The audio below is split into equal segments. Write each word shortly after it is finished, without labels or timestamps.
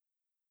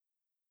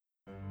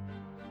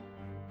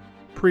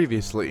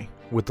Previously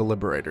with the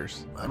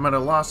Liberators. I'm at a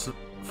loss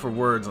for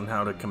words on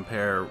how to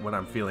compare what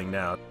I'm feeling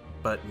now,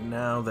 but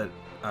now that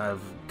I've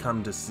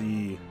come to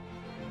see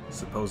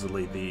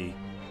supposedly the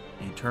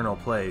eternal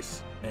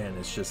place, and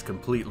it's just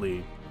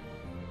completely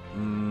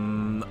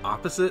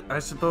opposite, I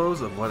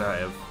suppose, of what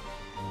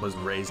was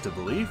raised to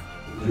believe.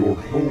 Your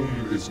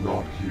home is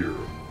not here.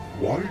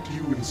 Why do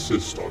you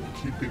insist on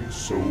keeping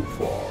so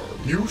far?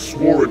 You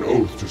swore an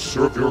oath to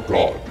serve your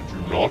god, did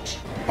you not?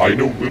 I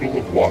know little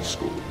of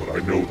Waskel, but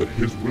I know that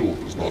his will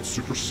does not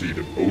supersede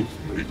an oath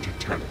made to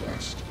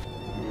Tanabast.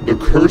 The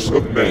curse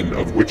of men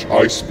of which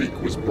I speak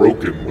was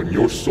broken when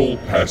your soul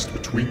passed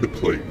between the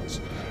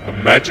planes. A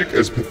magic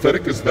as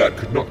pathetic as that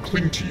could not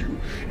cling to you,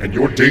 and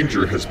your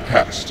danger has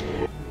passed.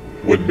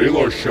 When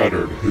Malar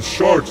shattered, his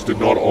shards did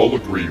not all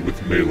agree with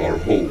Malar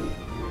whole.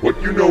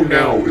 What you know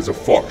now is a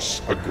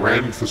farce, a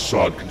grand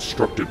facade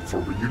constructed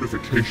for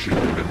reunification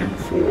in a new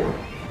form.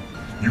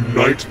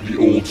 Unite the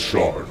old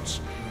shards.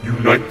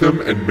 Unite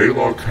them, and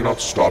Malar cannot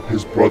stop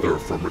his brother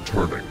from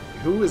returning.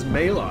 Who is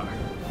Malar?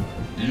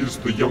 He is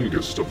the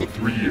youngest of the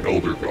three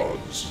elder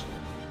gods.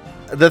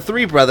 The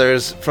three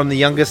brothers from the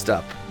youngest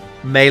up.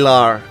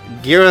 Malar,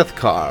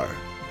 Girithkar,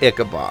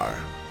 Ikabar.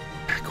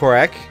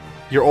 Korak,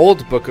 your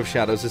old Book of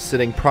Shadows is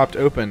sitting propped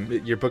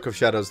open. Your Book of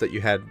Shadows that you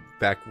had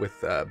back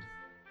with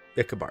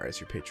Ikabar as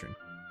your patron.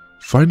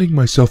 Finding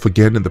myself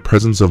again in the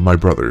presence of my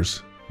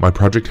brothers, my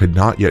project had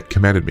not yet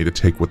commanded me to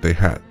take what they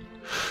had.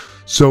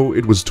 So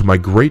it was to my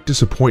great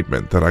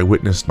disappointment that I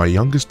witnessed my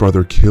youngest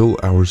brother kill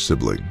our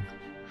sibling.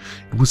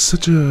 It was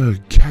such a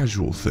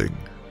casual thing.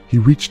 He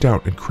reached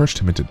out and crushed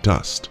him into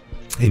dust.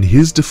 In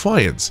his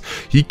defiance,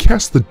 he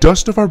cast the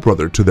dust of our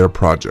brother to their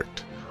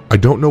project. I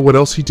don't know what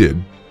else he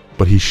did,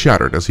 but he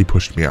shattered as he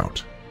pushed me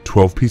out,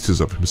 12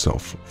 pieces of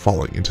himself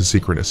falling into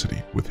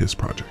synchronicity with his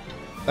project.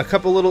 A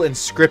couple little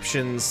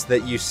inscriptions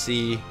that you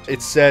see.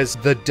 It says,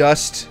 "The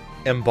Dust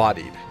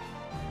Embodied."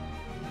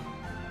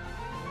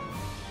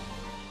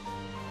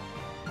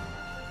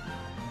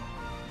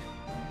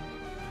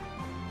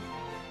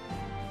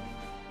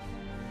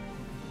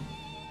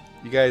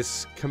 You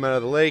guys come out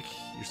of the lake.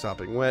 You're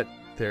sopping wet.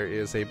 There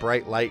is a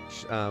bright light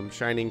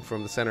shining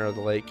from the center of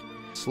the lake,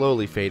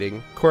 slowly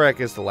fading. Korak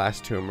is the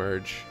last to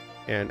emerge,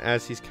 and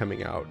as he's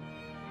coming out,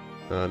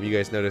 you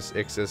guys notice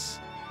Ixis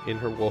in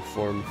her wolf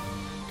form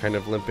kind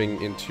of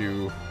limping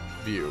into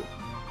view.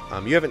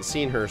 You haven't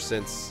seen her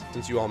since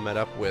you all met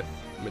up with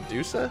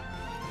Medusa.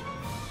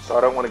 So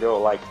I don't want to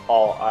go like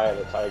all Eye of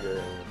the Tiger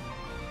and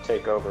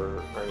take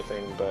over or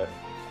anything, but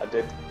I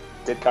did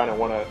kind of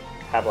want to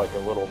have like a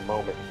little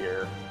moment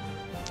here,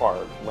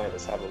 or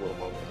Landis have a little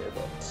moment here.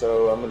 But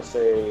so I'm going to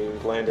say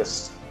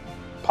Landis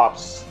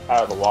pops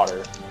out of the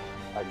water.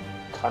 I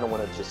kind of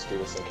want to just do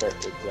this in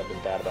character because I've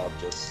been bad about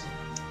just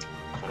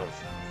kind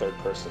of third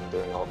person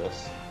doing all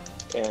this.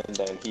 And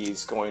then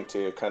he's going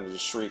to kind of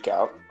just shriek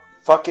out,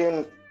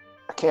 "Fucking,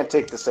 I can't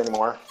take this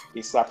anymore."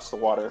 He slaps the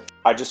water.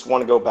 "I just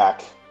want to go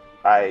back.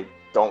 I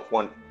don't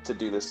want to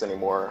do this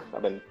anymore.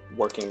 I've been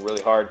working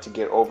really hard to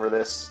get over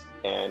this,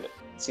 and it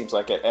seems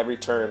like at every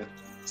turn,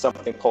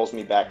 something pulls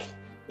me back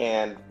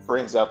and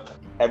brings up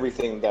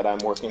everything that I'm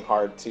working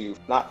hard to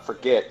not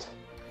forget,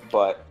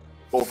 but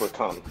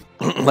overcome."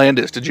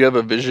 Landis, did you have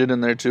a vision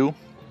in there too?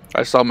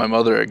 I saw my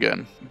mother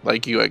again.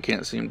 Like you, I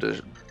can't seem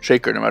to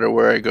shake her no matter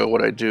where I go,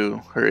 what I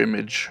do. Her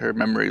image, her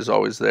memory is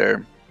always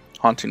there,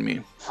 haunting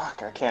me.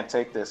 Fuck, I can't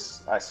take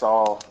this. I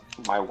saw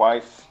my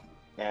wife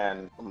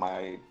and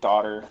my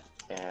daughter,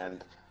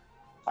 and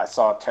I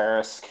saw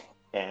Tarisk,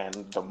 and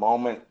the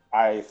moment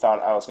I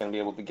thought I was going to be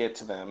able to get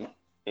to them,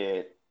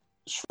 it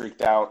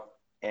shrieked out,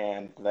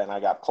 and then I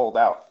got pulled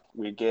out.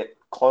 We get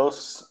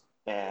close,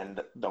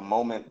 and the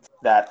moment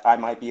that I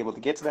might be able to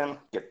get to them,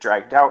 get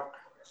dragged out,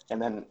 and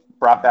then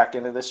brought back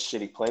into this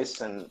shitty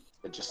place, and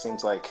it just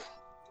seems like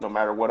no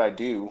matter what I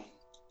do,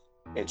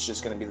 it's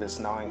just going to be this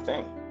gnawing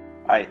thing.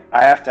 I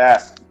have to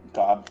ask,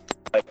 God,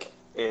 like,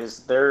 is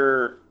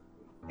there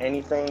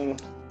anything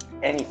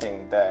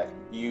that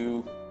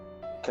you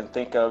can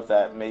think of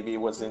that maybe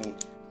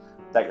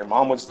that your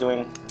mom was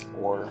doing,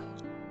 or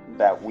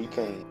that we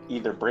can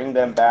either bring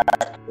them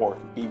back or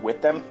be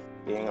with them,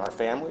 being our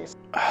families?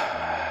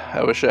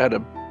 I wish I had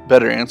a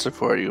better answer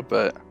for you,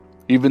 but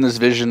even this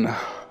vision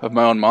of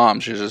my own mom,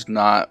 she's just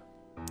not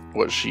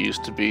what she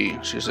used to be.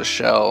 She's a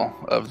shell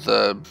of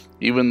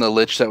even the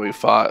lich that we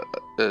fought.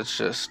 It's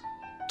just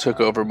took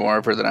over more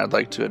of her than I'd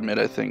like to admit,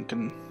 I think.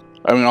 And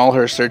I mean, all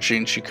her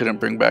searching, she couldn't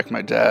bring back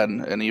my dad,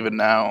 and even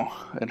now,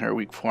 in her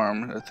weak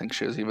form, I think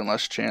she has even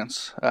less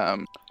chance.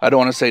 I don't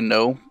want to say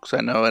no, because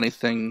I know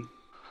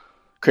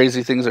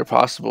crazy things are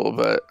possible,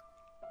 but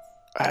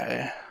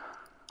I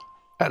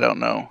don't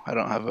know. I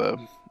don't have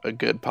a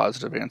good,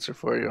 positive answer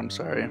for you. I'm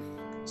sorry.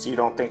 So you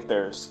don't think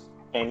there's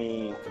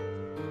any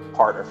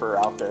part of her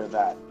out there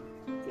that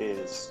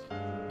is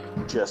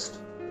just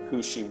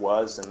who she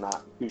was and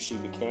not who she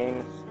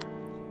became?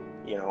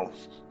 You know,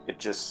 it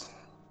just,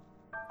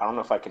 I don't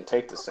know if I can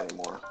take this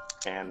anymore.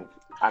 And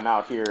I'm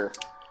out here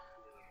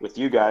with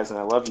you guys, and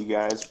I love you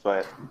guys,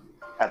 but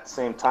at the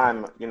same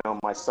time, you know,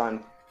 my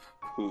son,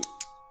 who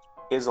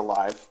is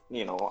alive.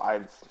 You know, I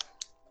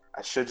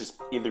should just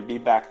either be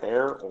back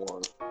there,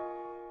 or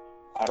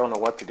I don't know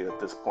what to do at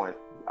this point.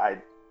 I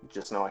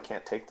just know I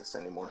can't take this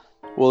anymore.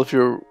 Well, if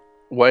your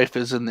wife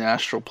is in the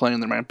astral plane,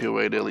 there might be a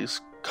way to at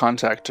least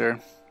contact her.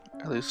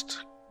 At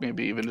least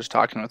maybe even just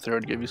talking with her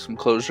would give you some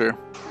closure.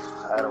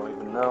 I don't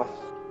even know.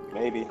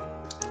 Maybe.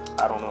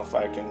 I don't know if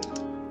I can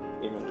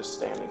even just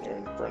stand in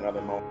here for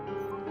another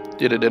moment.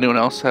 Did anyone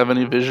else have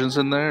any visions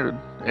in there? Did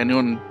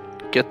anyone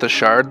get the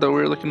shard that we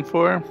were looking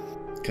for?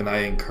 Can I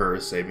incur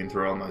a saving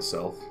throw on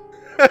myself?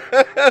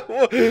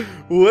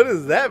 What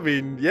does that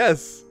mean?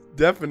 Yes,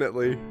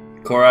 definitely.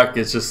 Korak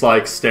is just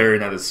like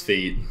staring at his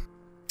feet.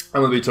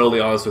 I'm gonna be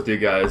totally honest with you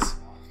guys.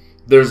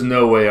 There's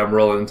no way I'm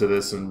rolling into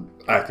this and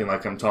acting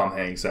like I'm Tom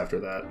Hanks after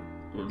that,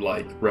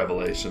 like,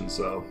 revelation.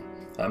 So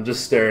I'm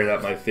just staring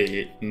at my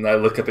feet, and I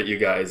look up at you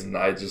guys, and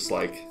I just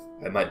like,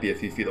 I might be a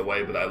few feet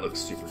away, but I look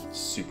super,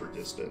 super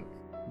distant.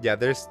 Yeah,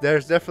 there's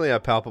definitely a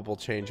palpable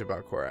change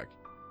about Korak.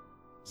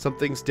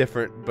 Something's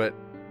different, but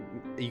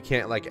you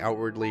can't like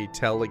outwardly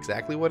tell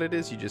exactly what it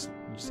is. You just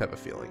have a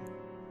feeling.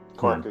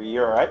 Korak, are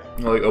you alright?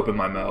 I like open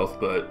my mouth,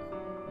 but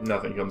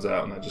nothing comes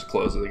out, and I just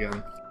close it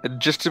again.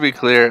 Just to be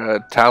clear,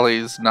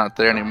 Tally's not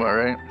there anymore,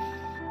 right?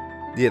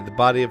 Yeah, the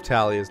body of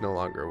Tally is no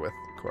longer with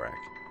Korak.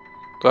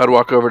 So I'd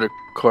walk over to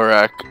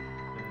Korak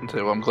and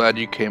say, well, I'm glad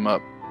you came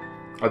up.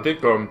 I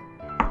think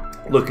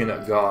looking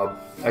at Gob,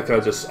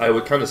 I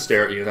would kind of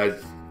stare at you,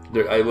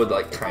 and I would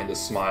like kind of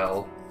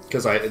smile,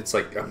 because it's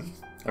like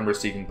I'm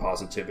receiving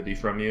positivity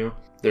from you.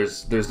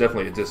 There's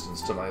definitely a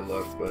distance to my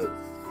look, but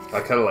I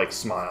kind of like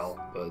smile,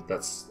 but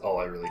that's all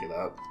I really get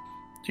out.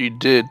 You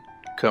did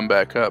come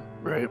back up,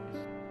 right?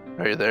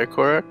 Are you there,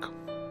 Korak?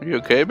 Are you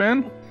okay,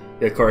 man?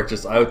 Yeah, Korak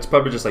I would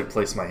probably just like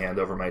place my hand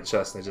over my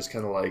chest, and I just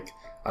kind of like,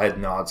 I'd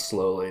nod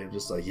slowly, and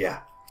just like, yeah,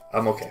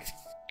 I'm okay.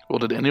 Well,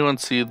 did anyone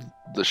see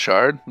the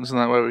shard? Isn't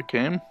that why we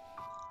came?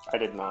 I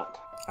did not.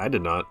 I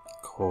did not.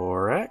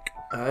 Korak?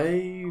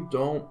 I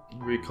don't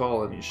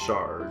recall any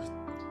shard,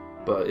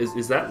 but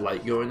is that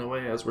light going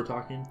away as we're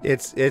talking?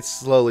 It's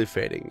slowly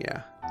fading,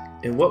 yeah.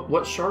 And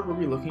what shard were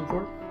we looking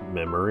for?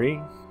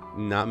 Memory?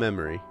 Not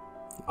memory.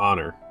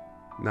 Honor.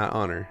 Not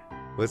honor.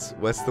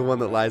 What's the one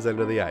that lies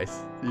under the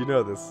ice? You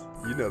know this.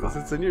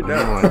 It's in your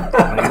I notes. know.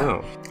 I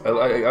know.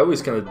 I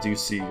always kind of do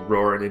see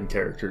Roran in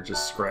character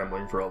just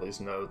scrambling for all these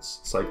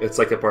notes. It's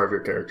like a part of your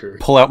character.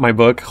 Pull out my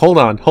book. Hold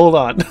on.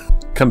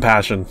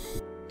 Compassion.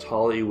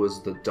 Tali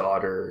was the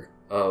daughter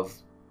of,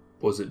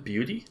 was it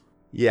Beauty?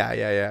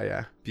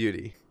 Yeah.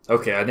 Beauty.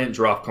 Okay, I didn't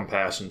drop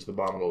compassion to the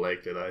bottom of the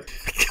lake, did I?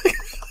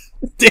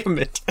 Damn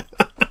it.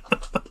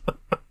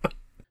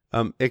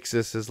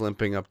 Ixis is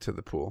limping up to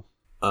the pool.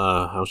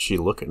 How's she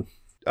looking?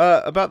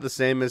 About the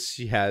same as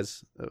she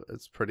has.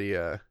 It's pretty.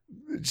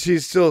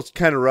 She's still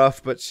kind of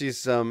rough, but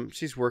she's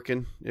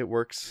working. It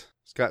works.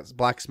 It's got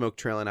black smoke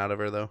trailing out of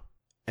her though.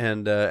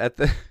 And at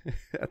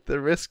the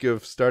risk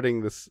of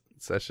starting this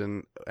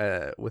session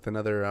with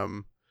another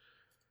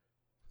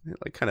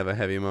like kind of a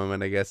heavy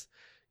moment, I guess.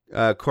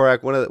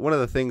 Korak, one of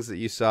the things that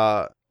you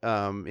saw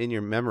in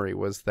your memory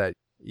was that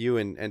you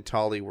and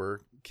Tali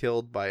were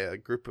killed by a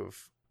group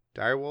of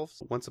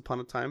direwolves once upon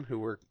a time who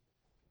were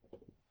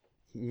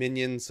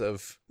minions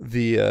of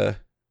the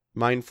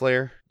Mind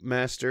Flayer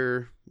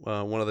Master,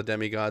 one of the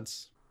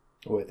demigods.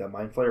 Oh, wait, that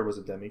Mind Flayer was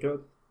a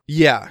demigod?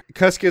 Yeah,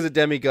 Kuska is a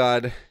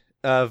demigod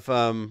of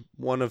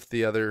one of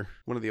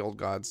the old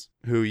gods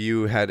who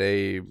you had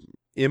a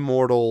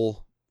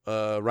immortal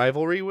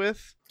rivalry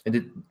with.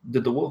 And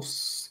did the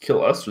wolves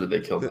kill us, or did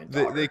they kill my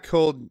daughter? They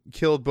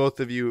killed both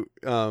of you,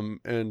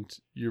 and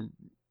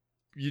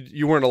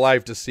you weren't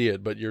alive to see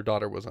it, but your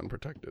daughter was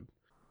unprotected.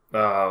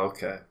 Oh,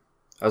 okay.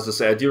 I was to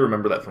say, I do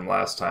remember that from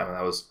last time,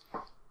 and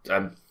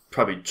I'm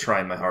probably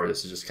trying my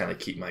hardest to just kind of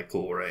keep my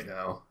cool right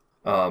now.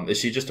 Is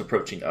she just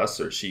approaching us,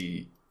 or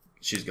she's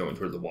going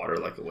toward the water,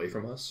 like away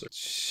from us? Or?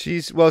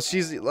 She's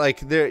like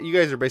there. You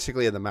guys are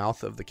basically in the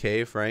mouth of the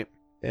cave, right?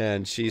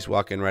 And she's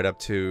walking right up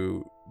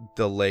to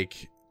the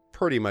lake,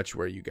 pretty much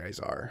where you guys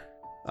are.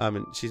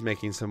 And she's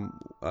making some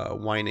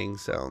whining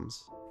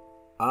sounds.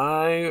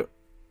 I,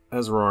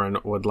 as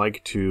Roran, would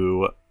like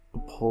to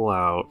pull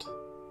out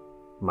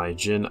my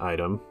Jinn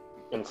item.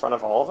 In front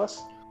of all of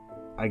us?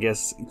 I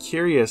guess,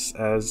 curious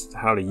as to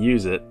how to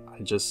use it,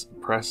 I just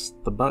press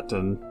the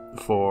button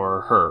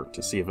for her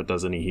to see if it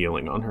does any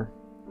healing on her.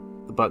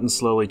 The button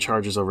slowly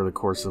charges over the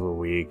course of a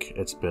week.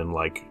 It's been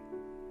like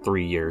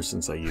 3 years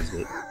since I used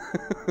it.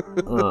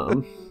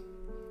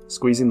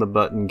 Squeezing the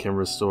button can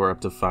restore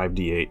up to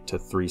 5d8 to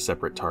 3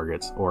 separate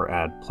targets, or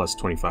add plus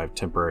 25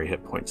 temporary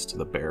hit points to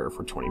the bearer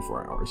for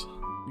 24 hours.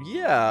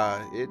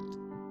 Yeah, it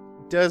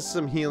does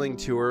some healing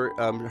to her.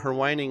 Her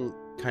whining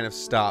kind of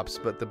stops,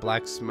 but the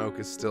black smoke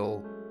is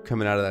still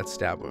coming out of that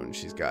stab wound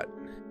she's got.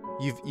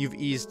 You've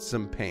eased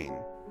some pain.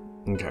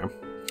 Okay.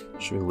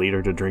 Should we lead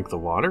her to drink the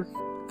water?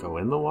 Go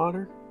in the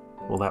water?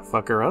 Will that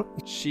fuck her up?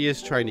 She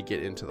is trying to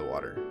get into the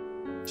water.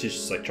 She's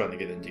just like trying to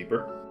get in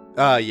deeper?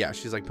 Yeah,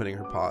 she's like putting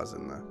her paws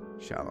in the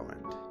shallow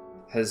end.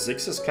 Has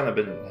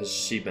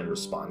she been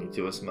responding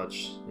to us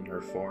much in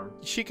her form?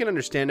 She can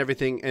understand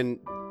everything, and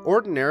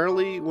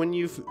Ordinarily, when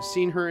you've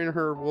seen her in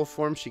her wolf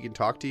form, she can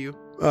talk to you.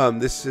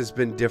 This has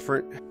been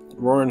different.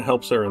 Roran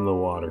helps her in the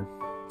water.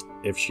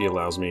 If she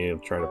allows me, I'll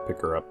try to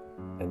pick her up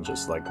and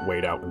just like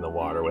wade out in the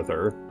water with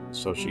her.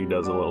 So she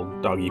does a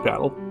little doggy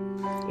paddle.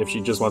 If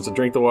she just wants to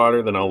drink the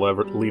water, then I'll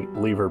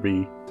leave her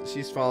be.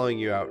 She's following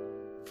you out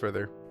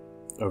further.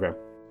 Okay.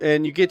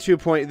 And you get to a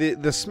point,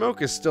 the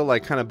smoke is still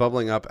like kind of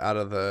bubbling up out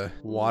of the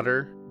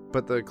water,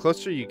 but the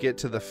closer you get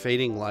to the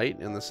fading light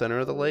in the center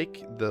of the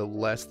lake, the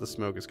less the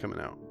smoke is coming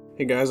out.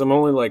 Hey guys, I'm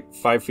only like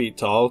 5 feet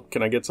tall.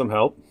 Can I get some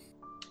help?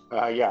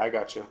 Yeah, I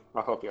got you.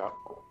 I'll help you out.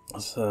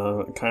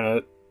 So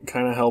kind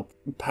of help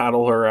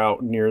paddle her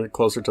out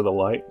closer to the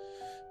light.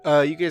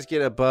 You guys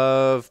get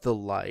above the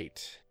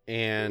light,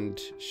 and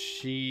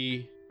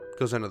she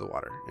goes under the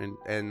water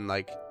and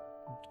like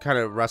kind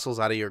of wrestles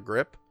out of your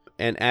grip.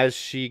 And as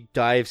she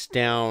dives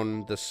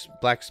down, the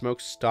black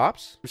smoke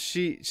stops.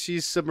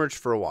 She's submerged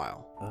for a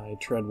while. I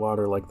tread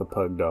water like the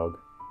pug dog.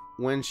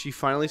 When she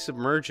finally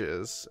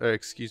emerges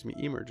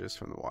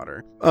from the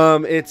water,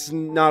 it's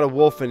not a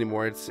wolf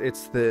anymore. It's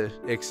the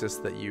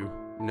Ixis that you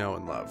know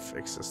and love,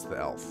 Ixis the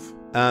elf.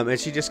 And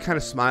she just kind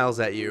of smiles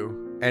at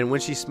you. And when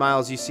she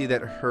smiles, you see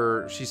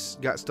that she's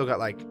still got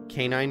like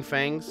canine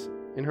fangs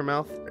in her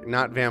mouth,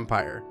 not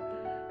vampire.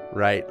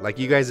 Right, like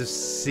you guys have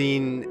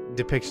seen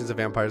depictions of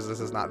vampires.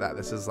 This is not that.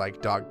 This is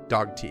like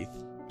dog teeth.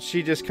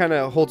 She just kind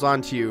of holds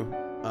on to you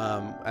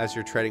as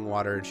you're treading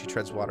water, and she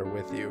treads water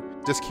with you.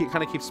 Just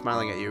kind of keeps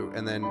smiling at you,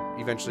 and then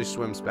eventually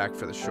swims back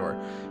for the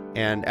shore.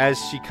 And as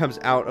she comes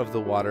out of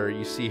the water,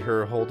 you see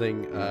her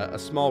holding a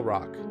small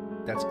rock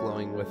that's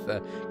glowing with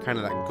kind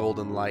of that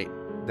golden light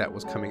that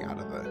was coming out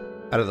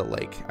of the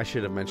lake. I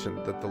should have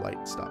mentioned that the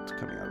light stopped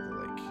coming out of the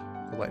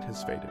lake. The light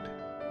has faded.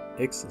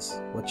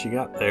 Ixis, what you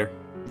got there?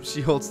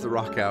 She holds the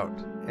rock out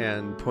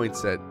and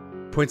points at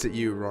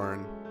you,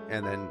 Roran,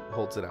 and then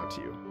holds it out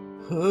to you.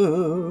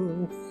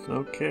 Oh,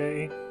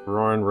 okay.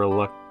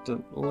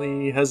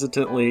 Roran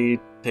hesitantly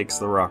takes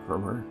the rock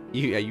from her.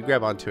 You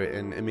grab onto it,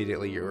 and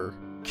immediately you're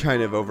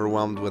kind of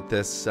overwhelmed with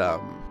this.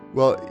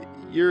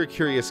 You're a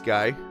curious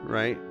guy,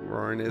 right?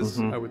 Roran is,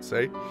 I would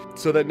say.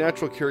 So that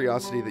natural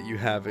curiosity that you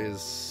have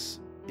is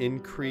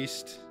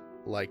increased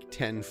like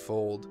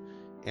tenfold,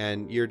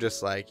 and you're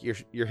just like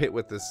you're hit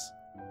with this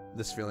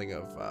feeling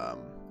of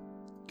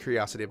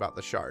curiosity about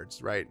the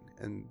shards, right?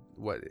 And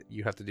what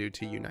you have to do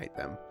to unite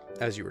them,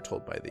 as you were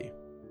told by the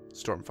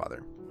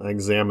Stormfather. I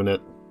examine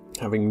it,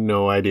 having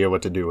no idea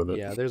what to do with it.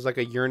 Yeah, there's like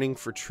a yearning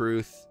for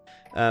truth.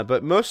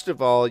 But most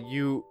of all,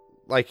 you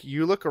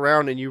look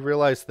around and you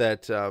realize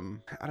that,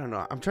 I don't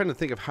know, I'm trying to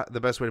think of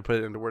the best way to put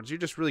it into words. You're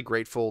just really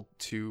grateful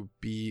to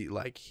be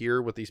like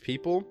here with these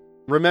people.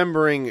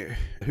 Remembering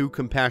who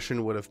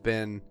compassion would have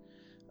been.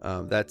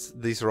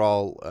 These are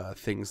all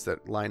things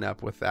that line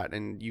up with that,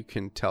 and you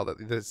can tell that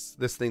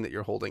this thing that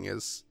you're holding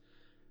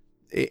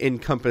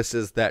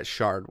encompasses that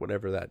shard,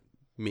 whatever that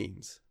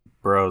means.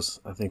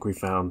 Bros, I think we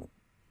found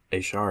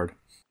a shard.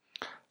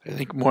 I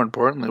think more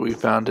importantly, we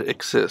found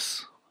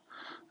Ixis.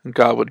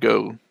 God would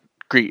go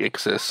greet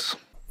Ixis.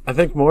 I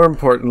think more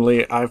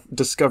importantly, I've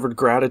discovered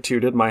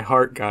gratitude in my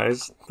heart,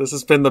 guys. This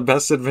has been the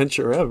best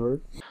adventure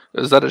ever.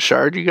 Is that a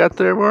shard you got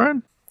there,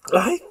 Warren?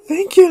 I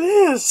think it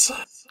is.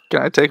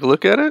 Can I take a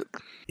look at it?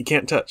 You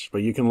can't touch,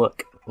 but you can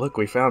look. Look,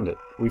 we found it.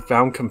 We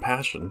found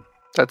compassion.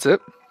 That's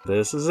it?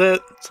 This is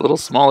it. It's a little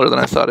smaller than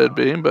I thought it'd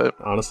be, but...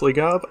 Honestly,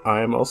 Gob, I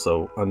am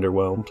also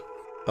underwhelmed.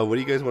 What do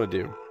you guys want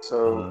to do?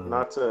 So,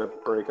 not to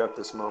break up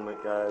this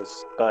moment,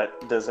 guys,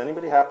 but does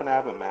anybody happen to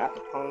have a map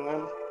on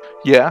them?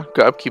 Yeah,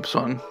 Gob keeps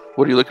one.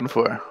 What are you looking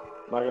for? I'm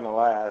not gonna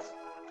lie, I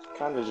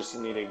kind of just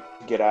need to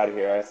get out of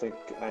here. I think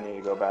I need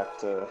to go back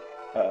to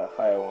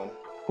Iowan.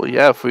 Well,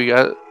 yeah, if we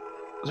got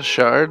the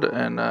shard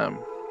and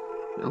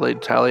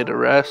laid Tally to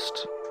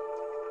rest,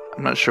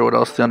 I'm not sure what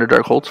else the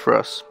Underdark holds for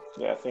us.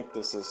 Yeah, I think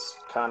this is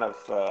kind of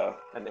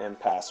an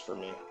impasse for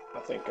me. I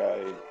think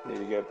I need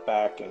to get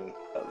back, and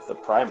the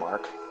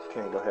Primarch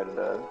can go ahead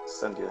and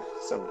send you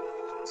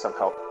some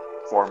help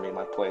for me,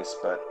 my place,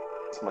 but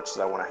as much as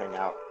I want to hang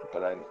out,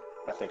 but I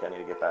think I need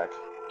to get back.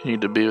 You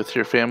need to be with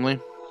your family?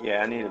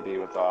 Yeah, I need to be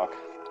with Doc.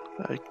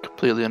 I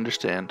completely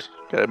understand.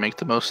 Gotta make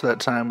the most of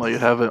that time while you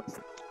have it.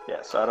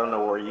 Yeah, so I don't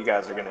know where you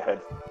guys are going to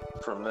head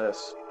from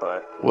this,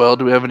 but... Well,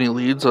 do we have any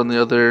leads on the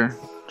other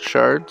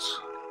shards?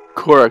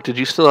 Korak, did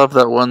you still have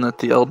that one that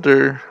the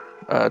elder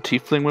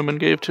tiefling women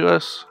gave to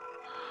us?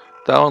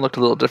 That one looked a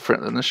little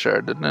different than this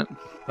shard, didn't it?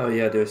 Oh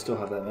yeah, do I still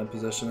have that in my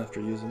possession after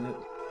using it?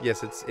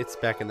 Yes, it's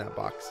back in that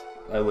box.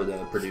 I would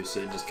produce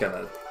it, just kind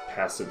of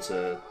pass it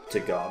to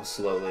Gob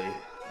slowly.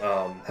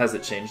 Has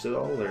it changed at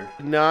all, or?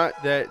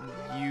 Not that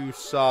you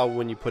saw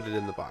when you put it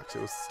in the box.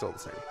 It was still the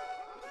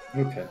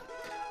same. Okay.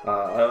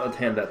 I'd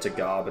hand that to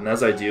Gob, and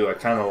as I do, I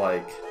kind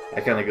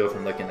of go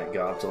from looking at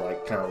Gob to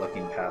like kind of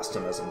looking past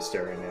him as I'm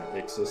staring at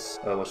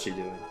Ixis. What's she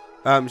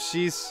doing?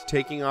 She's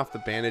taking off the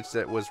bandage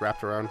that was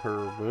wrapped around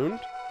her wound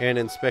and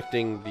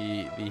inspecting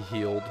the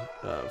healed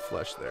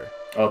flesh there.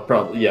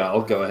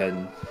 I'll go ahead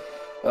and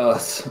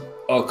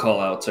I'll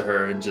call out to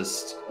her, and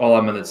just all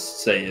I'm gonna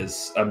say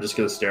is I'm just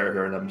gonna stare at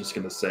her, and I'm just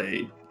gonna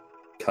say,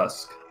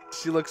 Cusk.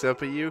 She looks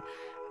up at you,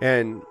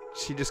 and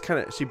she just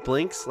she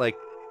blinks, like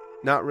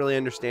not really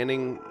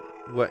understanding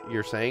what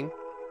you're saying,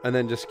 and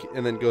then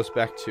goes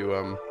back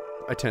to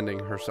attending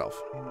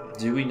herself.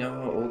 Do we know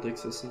how old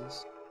Ixis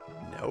is?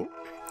 No.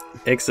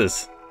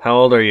 Ixis, how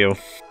old are you?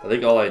 I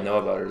think all I know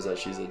about her is that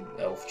she's an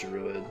elf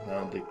druid. I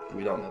don't think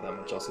we don't know that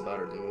much else about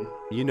her, do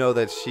we? You know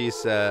that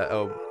she's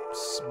a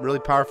really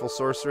powerful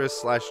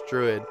sorceress /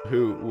 druid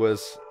who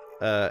was,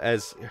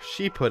 as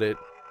she put it,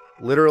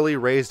 literally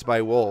raised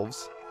by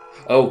wolves.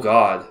 Oh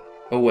God.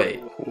 Oh wait.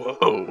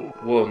 Whoa.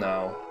 Whoa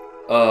now.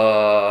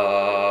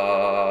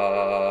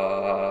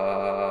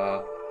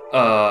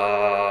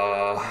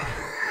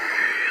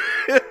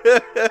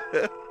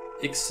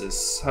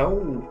 Ixis, how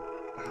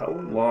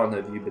long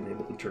have you been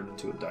able to turn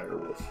into a dire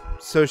wolf?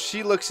 So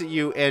she looks at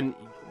you, and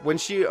when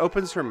she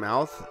opens her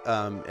mouth,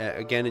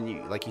 again, and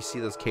you see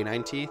those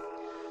canine teeth,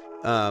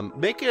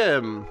 make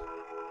a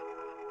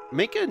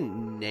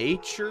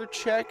nature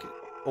check,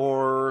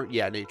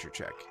 nature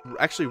check.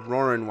 Actually,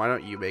 Roran, why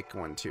don't you make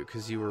one too?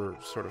 Because you were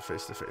sort of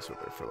face to face with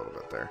her for a little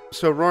bit there.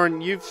 So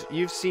Roran,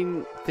 you've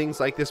seen things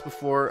like this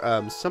before.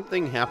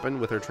 Something happened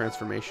with her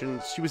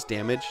transformation. She was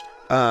damaged.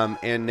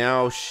 And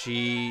now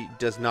she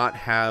does not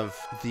have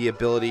the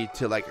ability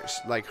to like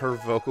her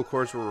vocal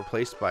cords were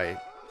replaced by,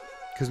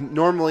 because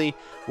normally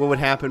what would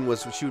happen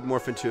was she would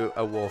morph into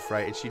a wolf,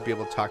 right? And she'd be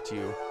able to talk to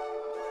you,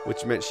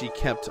 which meant she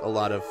kept a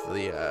lot of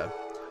the,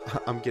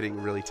 I'm getting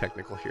really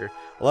technical here,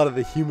 a lot of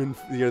the human,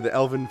 the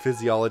elven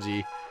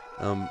physiology,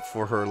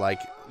 for her, like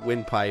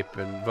windpipe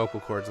and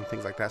vocal cords and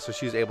things like that. So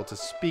she was able to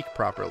speak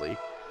properly.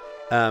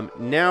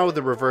 Now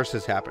the reverse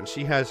has happened.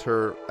 She has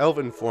her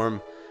elven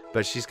form,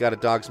 but she's got a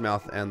dog's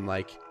mouth, and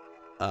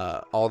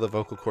all the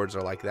vocal cords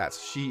are like that.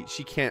 So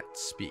she can't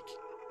speak.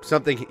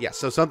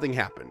 Something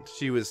happened.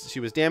 She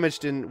was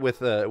damaged with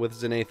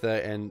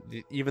Zenatha, and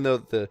even though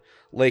the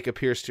lake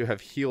appears to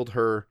have healed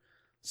her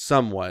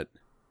somewhat,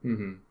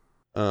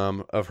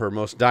 of her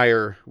most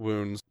dire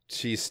wounds,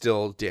 she's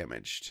still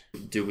damaged.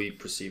 Do we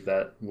perceive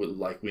that?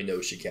 Like we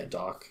know she can't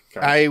talk?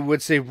 I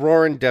would say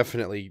Roran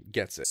definitely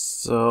gets it.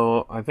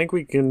 So I think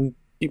we can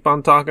keep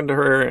on talking to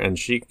her, and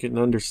she can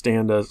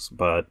understand us,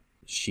 but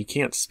she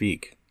can't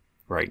speak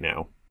right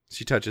now.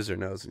 She touches her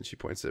nose and she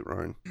points at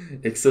Roran.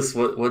 Ixis,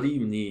 what do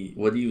you need?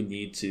 What do you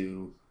need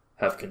to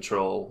have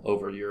control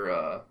over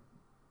your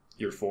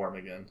form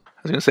again?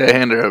 I was gonna say I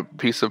hand her a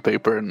piece of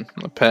paper and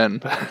a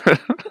pen.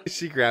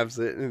 She grabs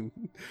it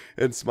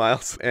and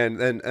smiles, and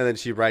then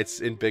she writes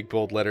in big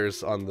bold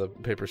letters on the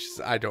paper. She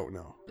says, "I don't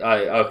know."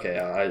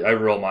 I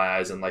roll my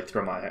eyes and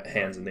throw my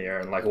hands in the air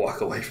and walk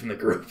away from the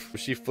group.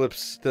 She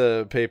flips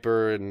the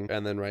paper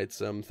and then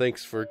writes,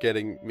 "Thanks for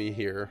getting me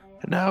here."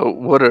 Now,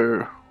 what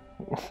are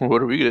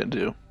we gonna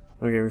do?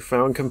 Okay, we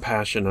found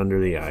compassion under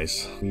the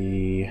ice.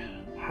 We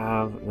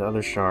have the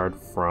other shard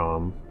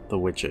from the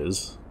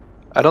witches.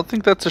 I don't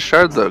think that's a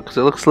shard though, because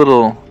it looks a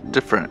little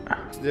different.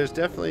 There's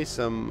definitely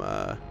some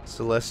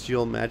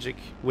celestial magic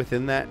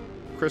within that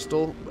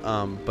crystal,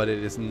 but it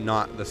is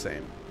not the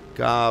same.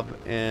 Gob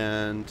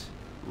and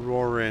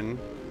Roran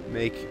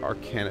make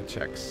Arcana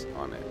checks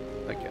on it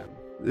again.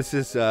 This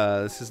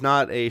is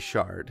not a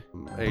shard.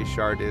 A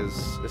shard is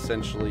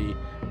essentially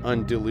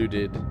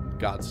undiluted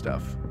god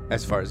stuff,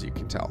 as far as you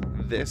can tell.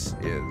 This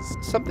is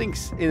something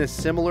in a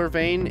similar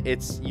vein.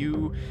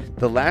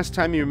 The last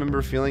time you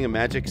remember feeling a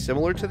magic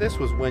similar to this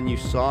was when you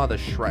saw the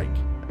Shrike.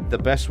 The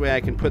best way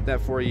I can put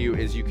that for you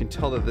is you can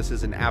tell that this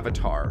is an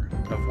avatar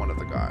of one of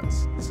the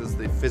gods. This is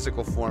the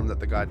physical form that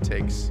the god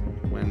takes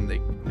when they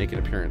make an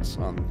appearance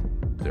on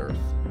the earth.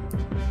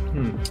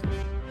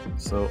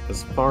 So,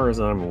 as far as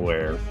I'm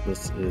aware,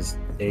 this is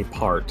a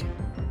part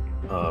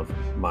of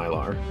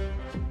Mylar.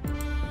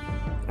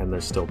 And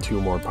there's still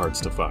 2 more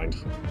parts to find.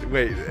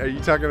 Wait, are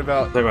you talking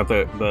about... I'm talking about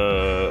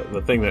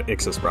the thing that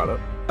Ixis brought up.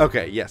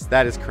 Okay, yes,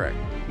 that is correct.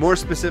 More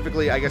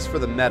specifically, I guess for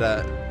the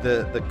meta,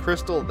 the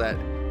crystal that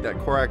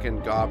Korak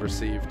and Gob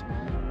received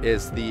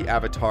is the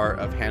avatar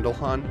of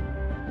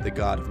Handelhan, the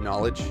god of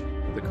knowledge,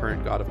 the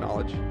current god of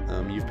knowledge.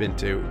 You've been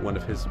to one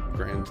of his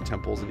grand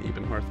temples in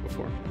Ebenhearth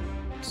before.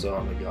 So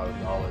I'm the god of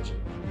knowledge,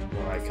 and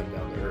when I come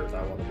down to Earth,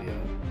 I want to be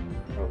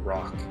a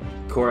rock.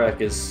 Korak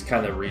is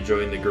kind of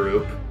rejoining the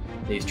group.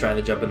 He's trying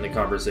to jump in the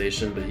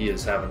conversation, but he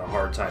is having a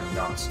hard time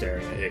not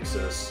staring at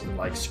Ixis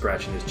and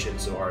scratching his chin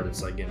so hard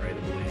it's getting ready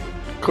to bleed.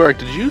 Correct.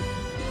 Did you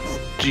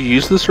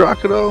use this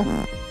rock at all?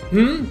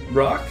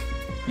 Rock?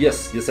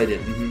 Yes, I did.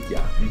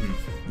 Yeah.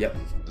 Yep.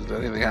 Did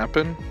anything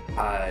happen?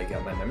 I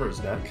got my memories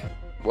back.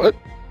 What?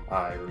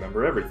 I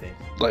remember everything.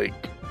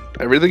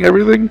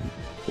 Everything?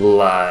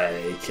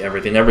 Like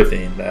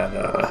everything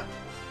that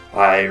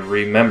I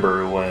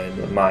remember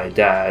when my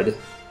dad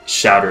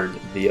shattered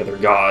the other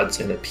gods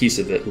and a piece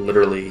of it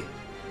literally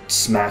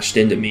smashed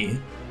into me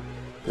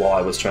while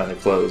I was trying to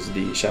close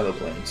the Shadow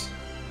Plains.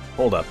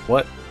 Hold up,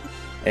 what?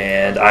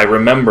 And I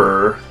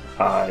remember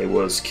I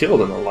was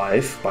killed in the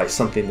life by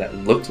something that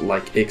looked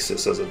like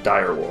Ixis as a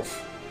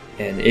direwolf.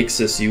 And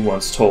Ixis, you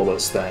once told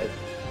us that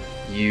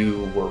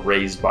you were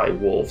raised by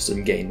wolves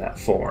and gained that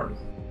form.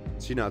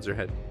 She nods her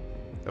head.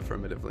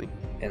 affirmatively.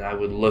 And I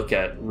would look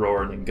at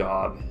Roran and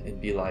Gob and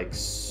be like,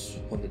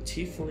 when the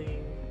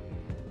tiefling,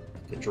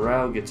 the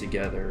drow get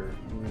together,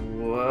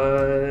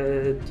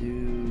 what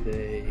do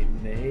they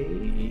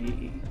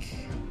make?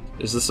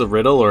 Is this a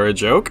riddle or a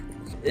joke?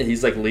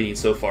 He's like leaning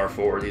so far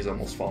forward, he's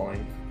almost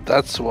falling.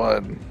 That's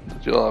one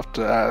that you'll have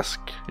to ask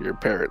your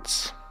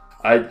parents.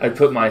 I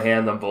put my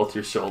hand on both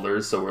your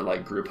shoulders, so we're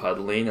like group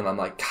huddling, and I'm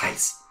like,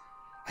 guys,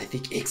 I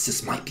think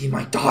Ixis might be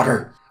my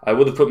daughter. I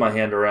would have put my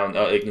hand around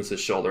Ignis's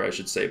shoulder, I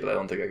should say, but I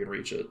don't think I can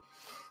reach it.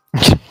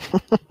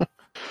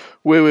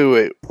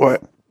 Wait.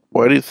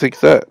 Why do you think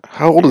that?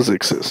 How old is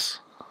Ixis?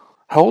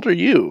 How old are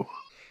you?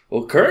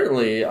 Well,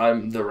 currently,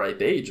 I'm the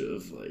ripe age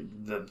of like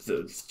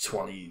the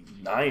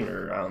 29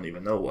 or I don't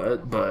even know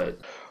what, but...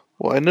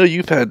 Well, I know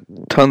you've had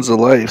tons of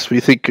lives. We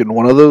think in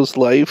one of those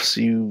lives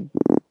you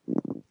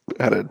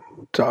had a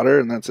daughter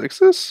and that's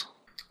Ixis?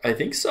 I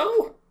think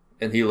so.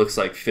 And he looks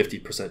like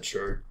 50%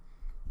 sure,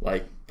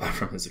 like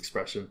from his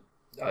expression.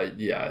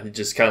 Yeah, he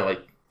just kind of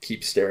like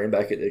keeps staring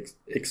back at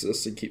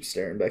Ixis and keeps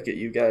staring back at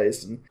you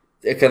guys. And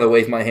I kind of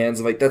wave my hands.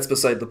 I'm like, that's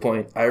beside the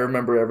point. I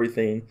remember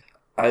everything.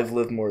 I've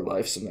lived more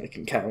lives than I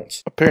can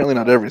count. Apparently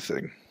not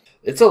everything.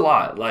 It's a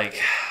lot.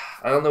 Like,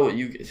 I don't know what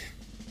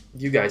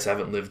you guys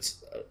haven't lived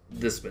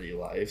this many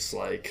lives.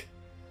 Like,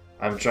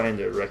 I'm trying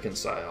to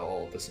reconcile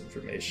all this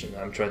information.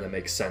 I'm trying to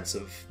make sense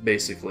of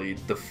basically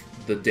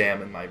the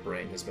dam in my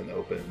brain has been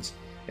opened,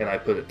 and I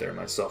put it there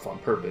myself on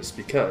purpose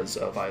because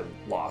of I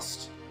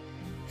lost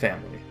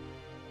family.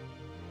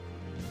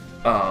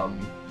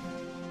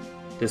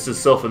 This is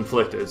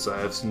self-inflicted, so I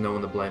have no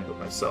one to blame but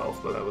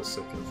myself, but I was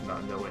sick of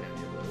not knowing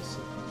any of this.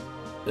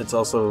 It's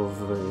also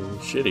very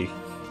shitty.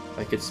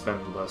 I could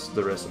spend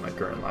the rest of my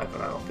current life,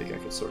 and I don't think I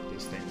could sort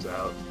these things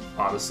out.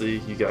 Honestly,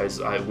 you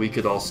guys, we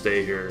could all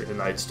stay here,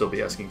 and I'd still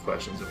be asking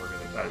questions, and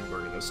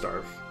we're gonna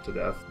starve to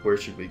death. Where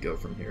should we go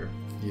from here?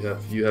 You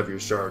have your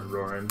shard,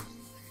 Roran.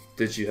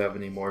 Did you have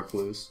any more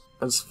clues?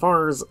 As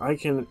far as I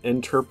can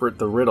interpret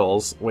the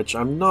riddles, which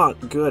I'm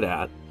not good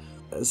at,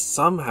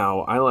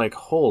 somehow I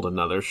hold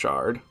another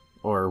shard,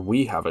 or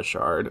we have a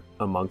shard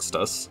amongst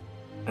us,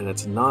 and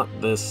it's not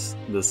this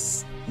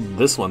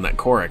one that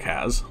Korak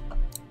has.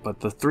 But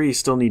the three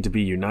still need to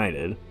be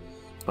united.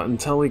 But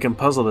until we can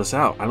puzzle this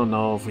out, I don't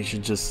know if we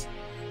should just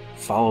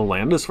follow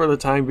Landis for the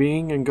time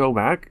being and go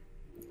back.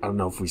 I don't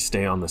know if we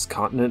stay on this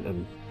continent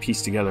and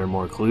piece together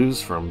more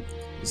clues from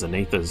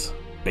Zanatha's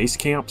base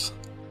camps.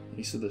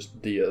 You said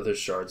the other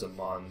shard's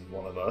among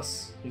one of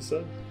us, you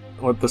said?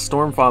 What the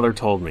Stormfather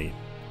told me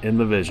in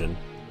the vision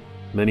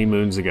many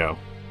moons ago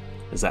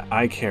is that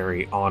I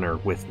carry honor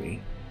with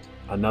me.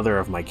 Another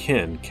of my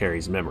kin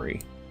carries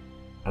memory.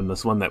 And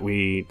this one that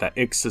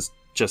Ixis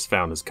just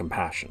found is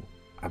compassion.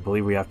 I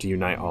believe we have to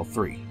unite all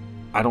three.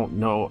 I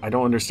don't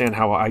understand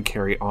how I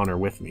carry honor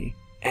with me.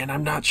 And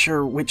I'm not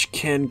sure which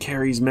kin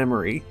carries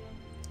memory.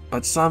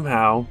 But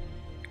somehow,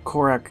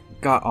 Korak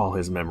got all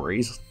his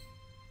memories.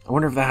 I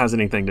wonder if that has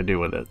anything to do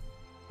with it.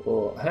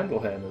 Well,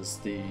 Handlehan it's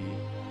the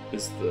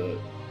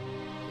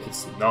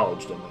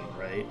knowledge domain,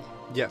 right?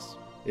 Yes.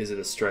 Is it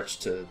a stretch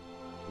to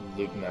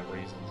loop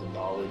memories into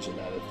knowledge, and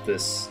that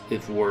this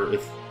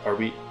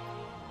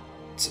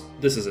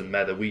isn't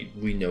meta.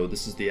 We know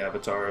this is the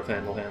avatar of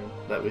Handlehan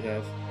that we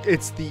have.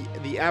 It's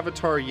the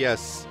avatar,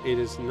 yes. It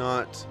is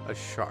not a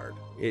shard.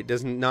 It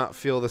does not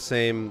feel the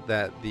same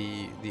that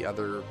the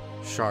other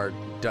shard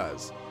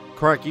does.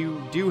 Correct,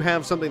 you do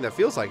have something that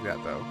feels like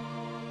that, though.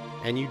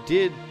 And you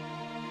did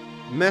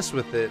mess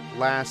with it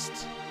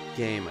last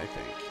game, I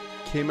think.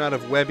 Came out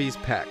of Webby's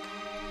pack.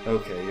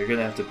 Okay, you're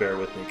gonna have to bear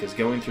with me, because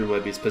going through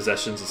Webby's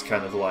possessions is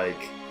kind of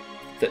like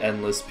the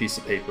endless piece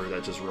of paper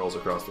that just rolls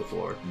across the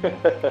floor.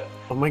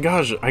 Oh my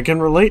gosh, I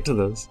can relate to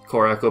this.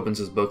 Korak opens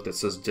his book that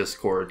says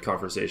Discord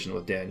Conversation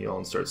with Daniel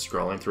and starts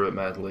scrolling through it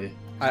madly.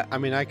 I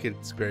mean, I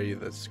could spare you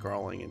the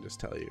scrawling and just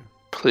tell you.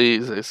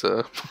 Please,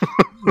 Asa.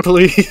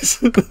 Please.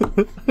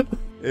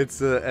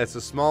 It's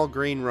a small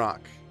green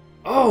rock.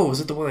 Oh, is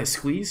it the one I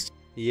squeezed?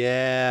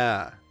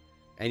 Yeah.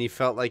 And you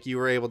felt like you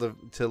were able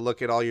to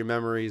look at all your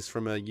memories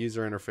from a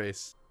user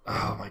interface.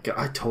 Oh my god,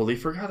 I totally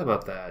forgot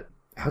about that.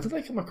 How did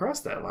I come across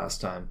that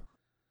last time?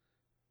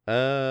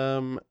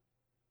 That's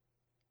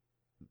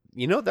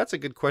a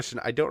good question.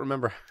 I don't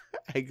remember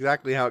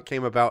exactly how it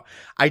came about.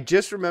 I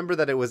just remember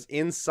that it was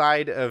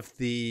inside of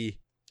I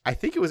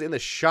think it was in the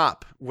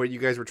shop where you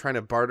guys were trying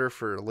to barter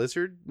for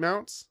lizard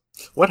mounts.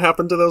 What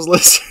happened to those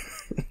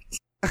lizards?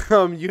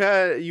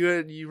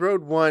 You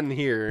rode one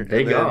here.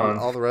 They gone.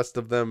 All the rest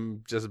of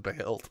them just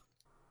bailed.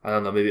 I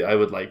don't know, maybe I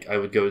would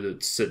go to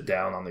sit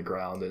down on the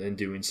ground, and in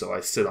doing so I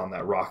sit on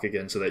that rock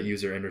again, so that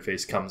user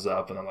interface comes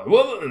up, and I'm like,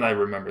 whoa, and I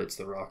remember it's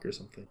the rock or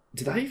something.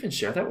 Did I even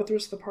share that with the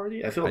rest of the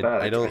party? I feel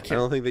bad. I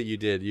don't think that you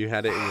did. You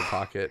had it in your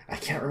pocket. I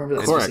can't remember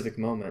that Correct. specific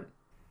moment.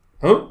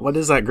 Huh? What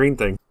is that green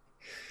thing?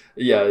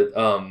 Yeah,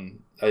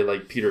 I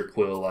like Peter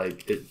Quill,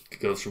 like it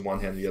goes from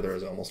one hand to the other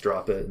as I almost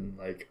drop it, and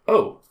like,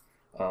 I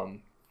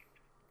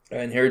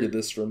inherited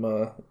this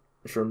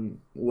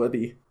from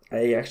Webby.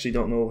 I actually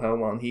don't know how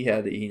long he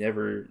had it. He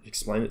never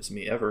explained it to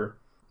me ever.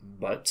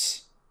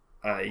 But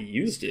I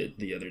used it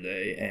the other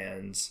day,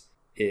 and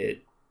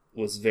it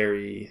was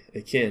very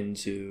akin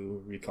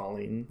to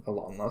recalling a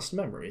long lost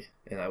memory.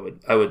 And I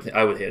would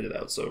hand it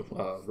out so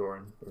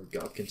Roran or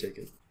Gob can take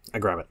it. I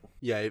grab it.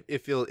 Yeah,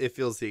 it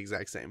feels the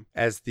exact same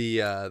as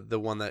the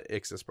one that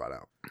Ixis brought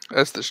out.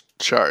 That's the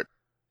shard.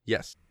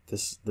 Yes.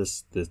 This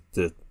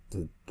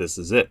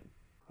is it.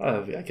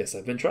 I guess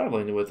I've been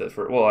traveling with it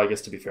for. Well, I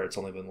guess to be fair, it's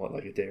only been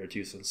like a day or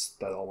two since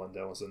that all went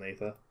down with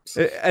Zanatha.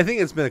 I think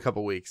it's been a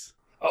couple weeks.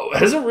 Oh,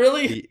 has it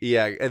really?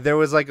 Yeah, there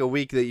was like a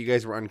week that you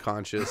guys were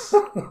unconscious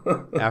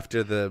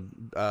after the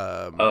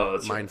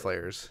mind right.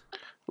 flayers.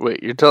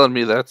 Wait, you're telling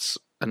me that's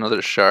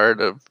another shard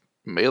of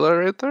Mela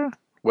right there?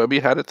 Webby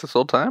had it this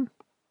whole time?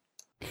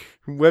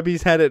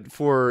 Webby's had it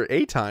for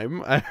a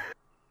time. I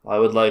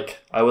would like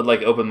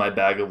open my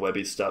bag of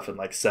Webby stuff and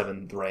like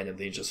 7 random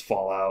things just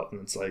fall out, and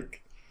it's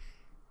like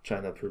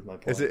trying to prove my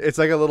point. It's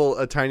like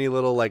a tiny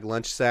little like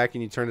lunch sack,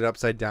 and you turn it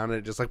upside down, and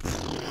it just like.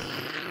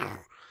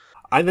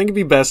 I think it'd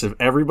be best if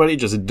everybody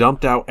just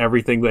dumped out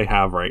everything they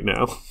have right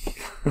now.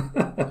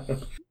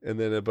 And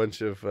then a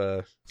bunch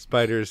of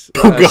spiders,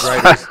 God.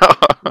 riders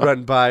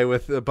run by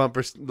with a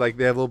bumper, like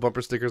they have little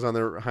bumper stickers on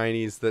their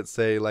heinies that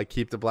say like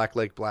 "Keep the Black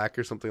Lake Black"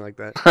 or something like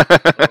that. Oh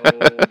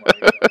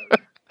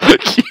my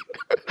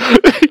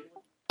god!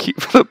 Keep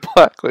the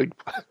Black Lake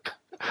Black.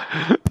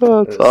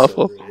 Oh, that's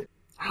awful. So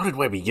How did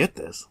Webby get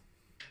this?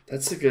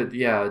 that's a good.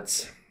 Yeah,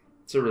 it's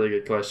a really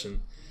good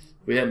question.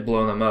 If we hadn't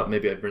blown them up,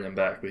 maybe I'd bring them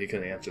back, but he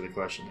couldn't answer the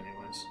question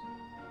anyways.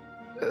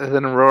 And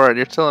then Aurora,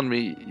 you're telling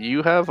me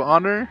you have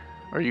honor?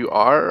 Or you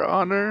are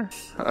honor?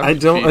 I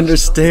don't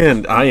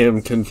understand. I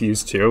am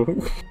confused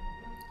too.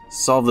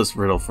 Solve this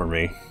riddle for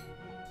me.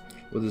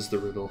 What is the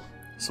riddle?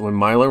 So when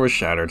Mylar was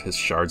shattered, his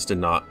shards did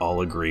not all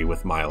agree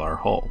with Mylar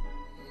Hull.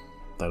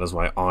 That is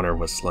why honor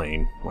was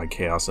slain, why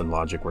chaos and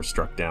logic were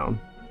struck down.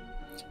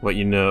 What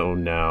you know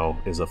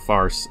now is a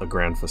farce, a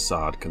grand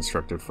facade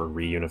constructed for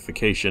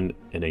reunification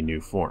in a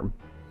new form.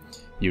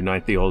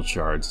 Unite the old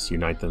shards,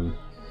 unite them,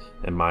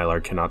 and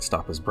Mylar cannot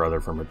stop his brother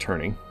from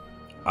returning.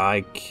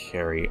 I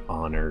carry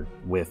honor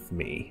with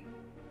me.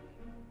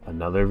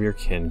 Another of your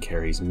kin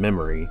carries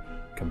memory.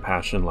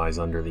 Compassion lies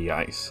under the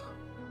ice.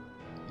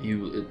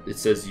 It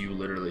says you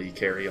literally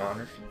carry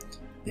honor.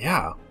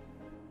 Yeah.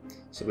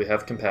 So we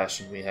have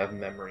compassion, we have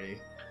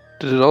memory.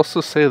 Did it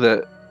also say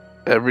that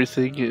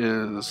everything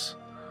is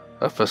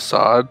a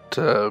facade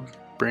to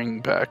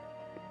bring back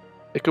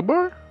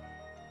Ikabar?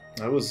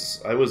 I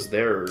was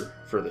there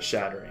for the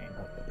shattering.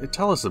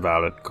 Tell us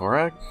about it,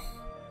 Korak.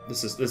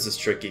 This is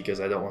tricky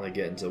because I don't want to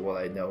get into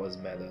what I know is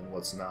meta and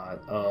what's not.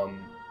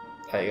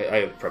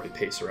 I would probably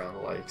pace around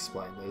while I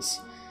explain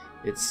this.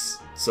 It's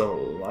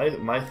so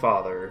my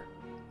father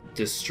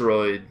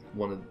destroyed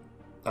one of,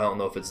 I don't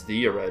know if it's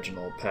the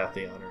original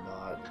Pantheon or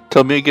not.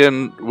 Tell me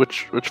again,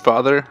 which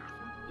father?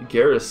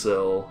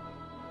 Garrisil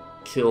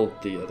killed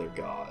the other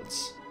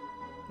gods.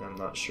 I'm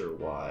not sure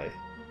why.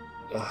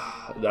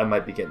 I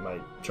might be getting my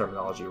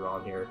terminology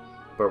wrong here.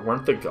 But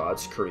weren't the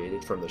gods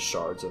created from the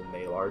shards of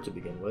Malar to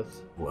begin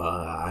with? Well,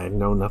 I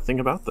know nothing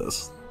about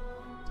this.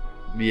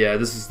 Yeah,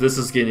 this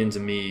is getting into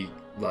me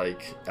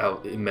like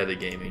out in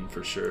metagaming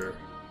for sure.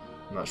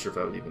 I'm not sure if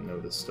I would even know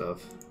this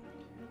stuff.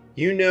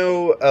 You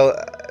know,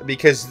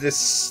 because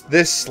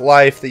this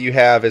life that you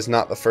have is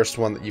not the first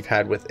one that you've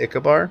had with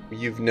Ikabar.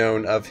 You've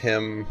known of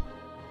him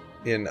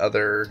in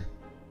other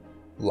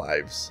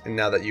lives, and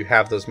now that you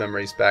have those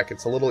memories back,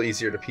 it's a little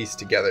easier to piece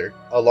together,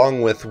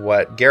 along with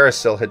what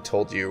Garrisil had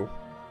told you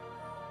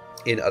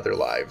in other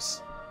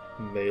lives.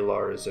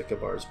 Malar is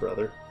Ikabar's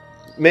brother.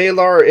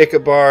 Malar,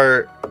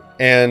 Ikabar,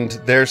 and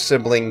their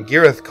sibling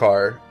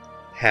Girithkar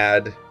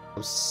had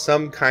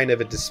some kind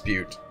of a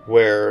dispute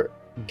where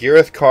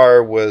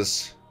Girithkar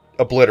was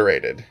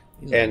obliterated,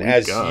 and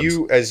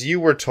as you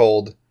were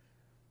told,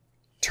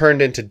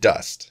 turned into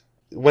dust.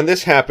 When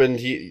this happened,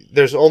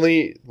 there's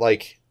only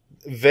like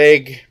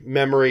vague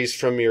memories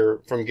from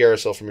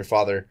Garrisil, from your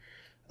father,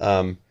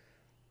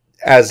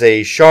 as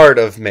a shard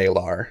of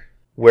Malar,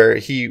 where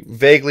he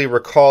vaguely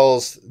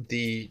recalls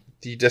the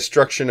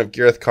destruction of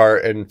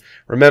Girithkar and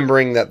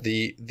remembering that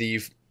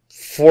the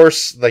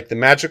force, like the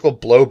magical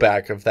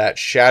blowback of that,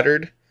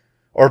 shattered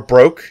or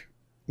broke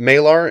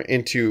Malar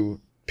into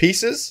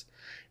pieces,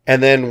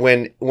 and then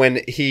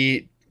when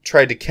he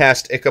tried to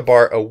cast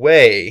Ikabar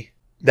away,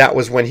 that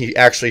was when he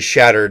actually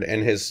shattered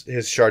and his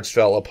shards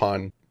fell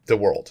upon the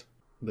world.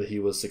 But he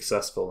was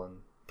successful in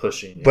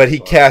pushing. But he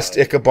Ikabar cast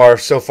away. Ikabar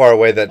so far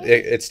away that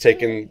it's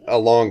taken a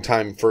long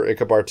time for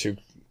Ikabar to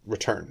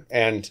return.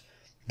 And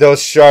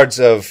those shards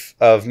of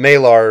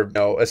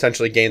Malar,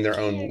 essentially gain their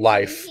own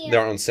life,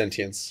 their own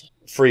sentience,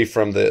 free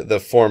from the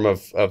form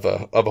of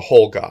a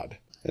whole god.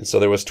 And so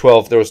there was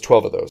 12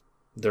 of those.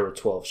 There were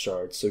 12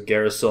 shards. So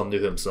Garrisil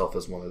knew himself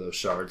as one of those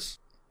shards.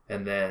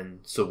 And then,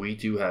 so we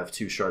do have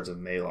 2 shards of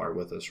Malar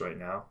with us right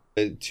now.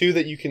 2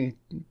 that you can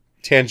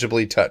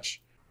tangibly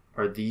touch.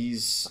 Are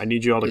these... I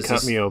need you all to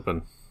cut me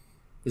open.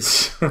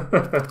 It's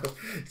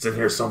in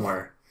here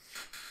somewhere.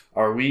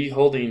 Are we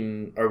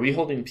holding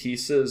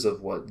pieces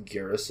of what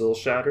Garrisil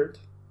shattered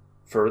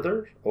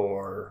further,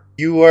 or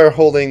You are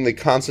holding the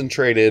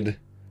concentrated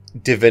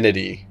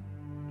divinity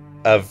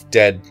of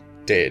dead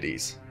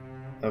deities.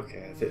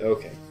 okay?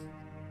 Okay.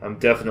 I'm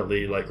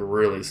definitely like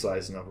really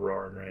sizing up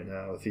Roran right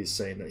now if he's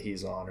saying that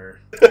he's on her.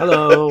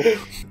 Hello.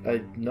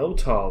 I know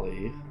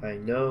Tolly. I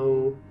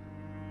know.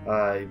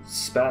 I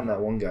spat in that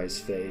one guy's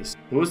face.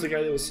 Who was the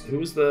guy who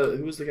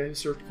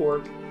served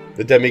pork?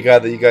 The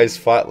demigod that you guys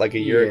fought like a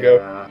year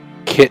ago.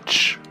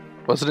 Kitch.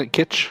 Wasn't it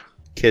Kitch?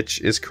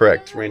 Kitch is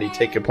correct. Randy,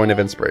 take a point of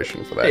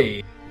inspiration for that.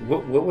 Hey,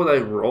 what would I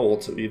roll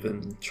to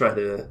even try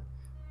to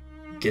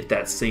get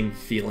that same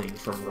feeling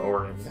from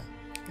Roran?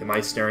 Am I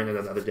staring at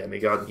another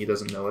demigod and he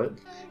doesn't know it?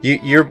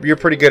 You're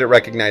pretty good at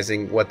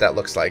recognizing what that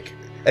looks like,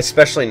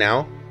 especially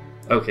now.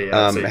 Okay,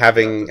 yeah, I'd say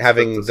having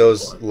that's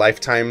those point.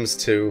 lifetimes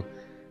to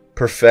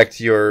perfect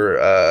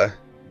your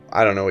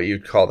I don't know what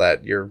you'd call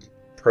that, your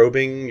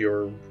probing,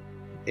 your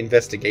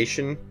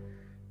investigation.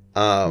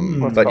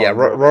 But yeah,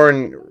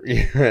 Roran,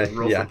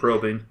 Roll yeah, for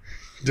probing.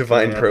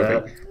 divine Yeah,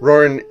 probing.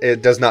 Roran,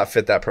 it does not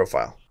fit that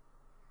profile.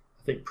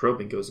 I think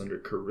probing goes under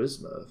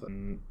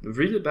charisma.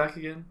 Read it back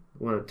again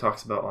when it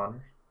talks about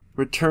honor.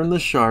 Return the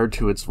shard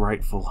to its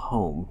rightful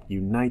home.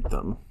 Unite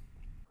them.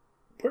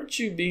 Weren't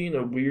you being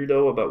a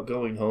weirdo about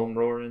going home,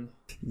 Roran?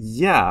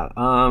 Yeah,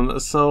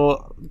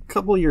 so a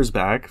couple years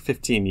back,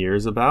 15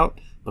 years about,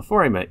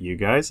 before I met you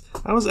guys,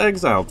 I was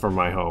exiled from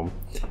my home.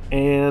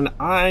 And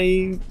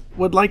I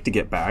would like to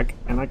get back,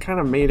 and I kind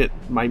of made it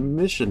my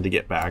mission to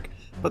get back.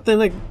 But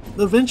then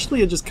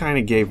eventually I just kind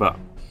of gave up.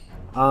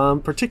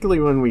 Particularly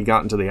when we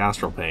got into the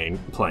astral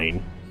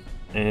plane,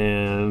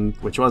 and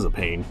which was a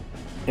pain.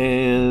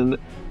 And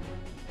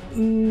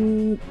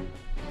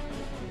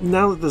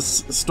now that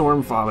this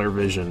Stormfather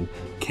vision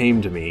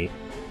came to me,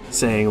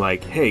 saying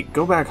like, "Hey,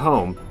 go back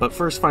home, but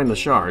first find the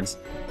shards,"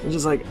 I'm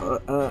just like,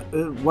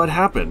 what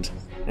happened?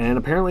 And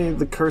apparently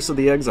the curse of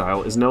the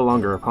exile is no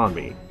longer upon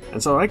me,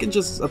 and so I can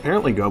just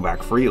apparently go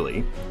back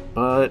freely.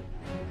 But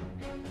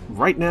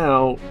right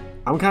now,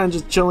 I'm kind of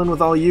just chilling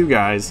with all you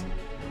guys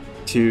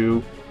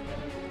to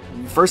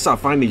first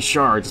off find these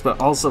shards,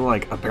 but also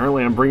like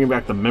apparently I'm bringing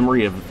back the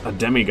memory of a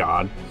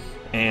demigod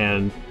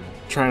and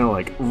trying to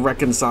like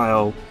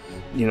reconcile,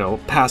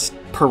 past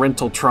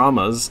parental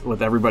traumas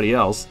with everybody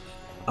else.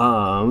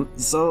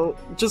 So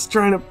just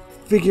trying to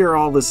figure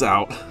all this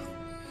out.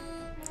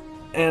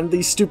 And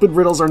these stupid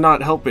riddles are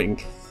not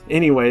helping.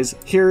 Anyways,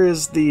 here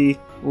is the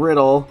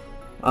riddle.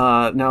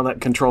 Now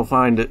that Control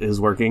Find is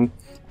working,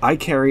 I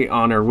carry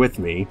honor with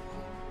me.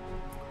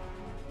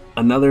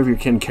 Another of your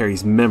kin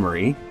carries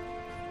memory.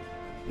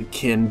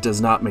 Kin does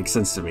not make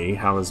sense to me.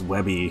 How is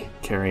Webby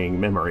carrying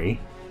memory?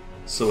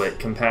 So wait,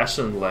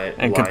 compassion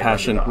And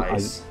compassion. under the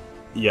ice.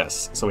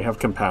 Yes, so we have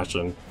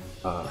compassion.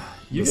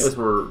 You guys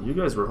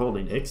were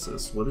holding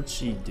Ixis. What did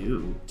she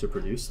do to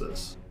produce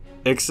this?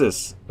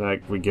 Ixis.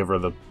 Like, we give her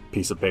the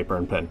piece of paper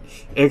and pen.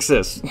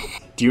 Ixis,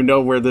 do you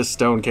know where this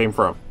stone came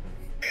from?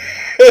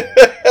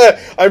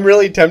 I'm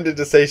really tempted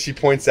to say she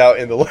points out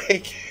in the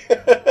lake.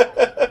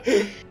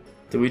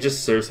 Did we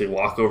just seriously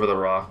walk over the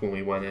rock when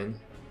we went in?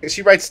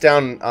 She writes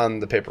down on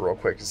the paper real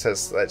quick. It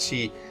says that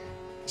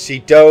she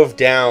dove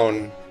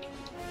down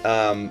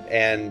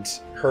and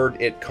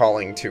heard it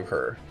calling to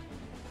her.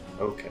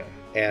 Okay.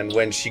 And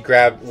when she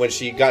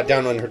got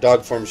down on her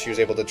dog form, she was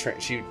able to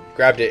she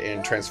grabbed it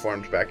and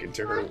transformed back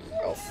into her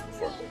elf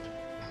form.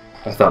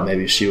 I thought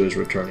maybe she was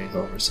returning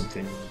home or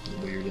something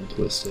weird and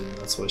twisted, and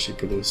that's why she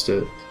produced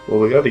it. Well,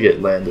 we got to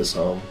get Landis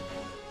home.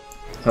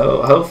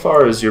 How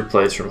far is your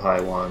place from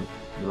Haiwan,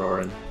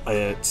 Roran?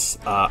 It's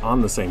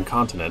on the same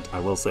continent, I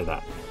will say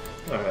that.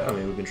 Alright, I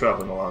mean, we've been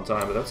traveling a long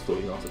time, but that's cool.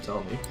 You don't have to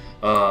tell me.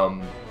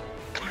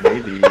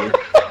 Maybe...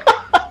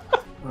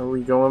 Are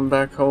we going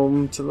back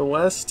home to the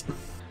west?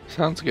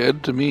 Sounds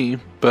good to me.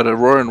 But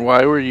Roran,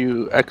 why were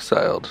you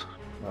exiled?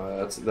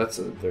 That's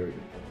a very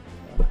good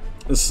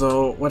point.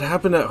 So, what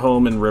happened at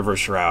home in River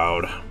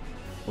Shroud,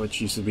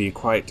 which used to be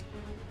quite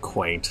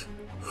quaint,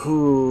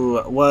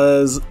 who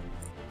was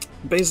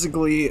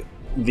basically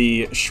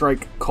the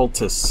Shrike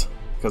cultists,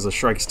 because the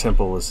Shrike's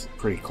temple is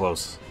pretty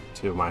close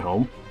to my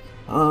home,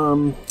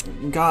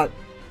 got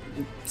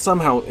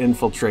somehow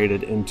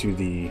infiltrated into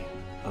the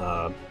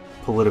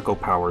political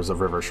powers of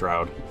River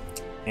Shroud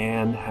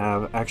and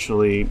have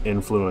actually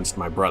influenced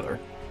my brother,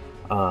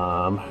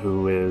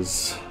 who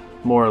is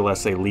more or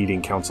less a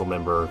leading council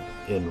member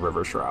in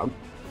River Shroud.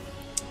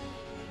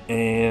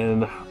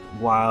 And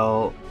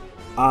while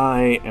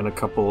I and a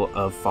couple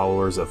of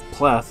followers of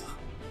Pleth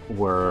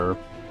were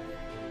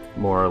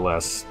more or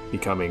less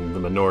becoming the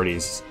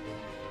minorities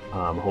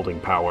holding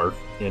power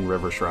in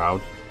River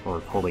Shroud, or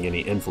holding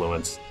any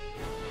influence,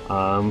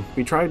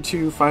 we tried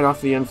to fight off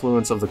the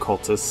influence of the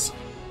cultists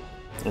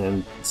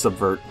and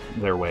subvert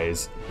their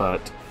ways,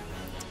 but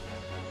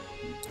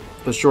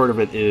the short of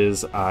it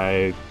is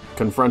I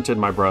confronted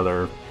my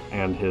brother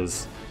and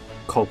his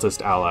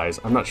cultist allies.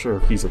 I'm not sure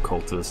if he's a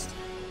cultist,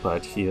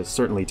 but he has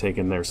certainly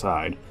taken their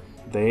side.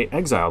 They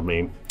exiled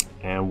me,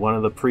 and one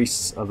of the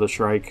priests of the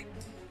Shrike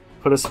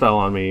put a spell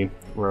on me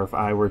where if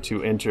I were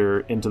to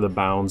enter into the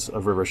bounds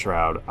of River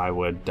Shroud, I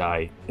would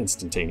die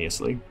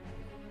instantaneously.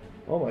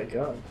 Oh my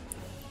god.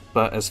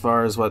 But as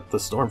far as what the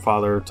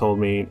Stormfather told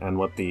me and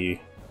what the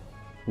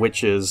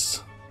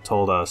witches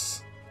told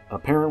us,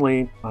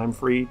 apparently I'm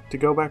free to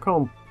go back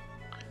home.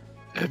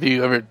 Have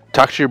you ever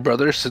talked to your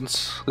brother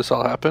since this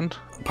all happened?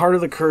 Part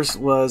of the curse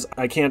was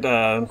I can't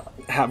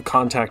have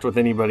contact with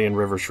anybody in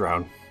River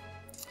Shroud.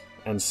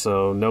 And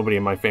so nobody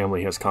in my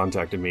family has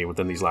contacted me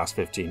within these last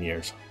 15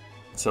 years.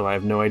 So I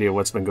have no idea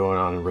what's been going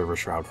on in River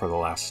Shroud for the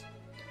last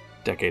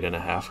decade and a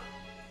half.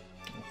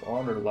 If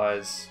honor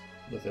lies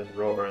within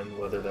Roran,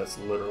 whether that's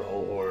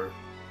literal or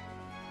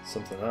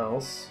something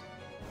else,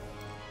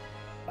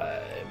 I'm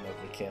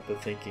of the camp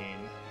of thinking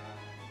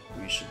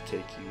we should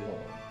take you home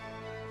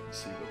and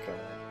see what kind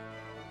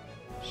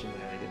of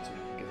shenanigans we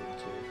can get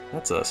into.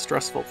 That's a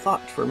stressful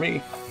thought for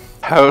me.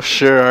 How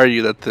sure are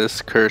you that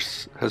this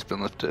curse has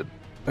been lifted?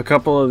 A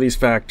couple of these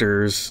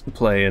factors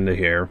play into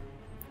here.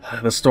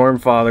 The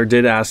Stormfather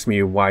did ask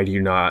me, why do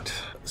you not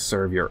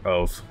serve your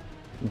oath?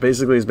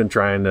 Basically, he's been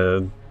trying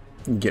to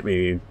get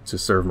me to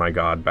serve my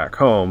god back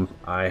home.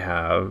 I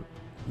have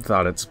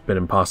thought it's been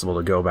impossible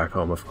to go back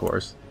home, of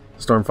course.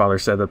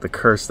 Stormfather said that the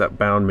curse that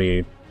bound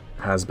me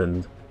has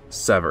been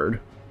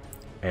severed,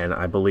 and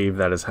I believe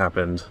that has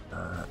happened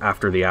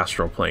after the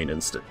astral plane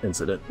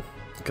incident,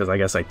 because I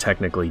guess I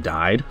technically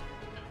died.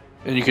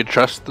 And you could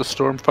trust the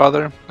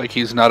Stormfather? Like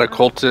he's not a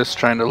cultist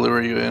trying to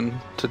lure you in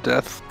to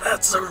death?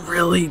 That's a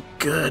really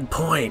good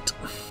point.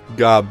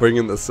 God,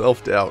 bringing the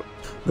self-doubt.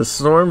 The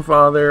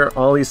Stormfather,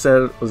 all he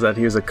said was that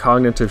he was a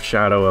cognitive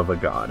shadow of a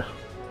god.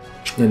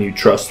 And you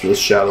trust this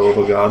shadow of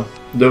a god?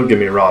 Don't get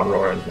me wrong,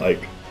 Roran.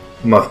 Like,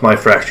 my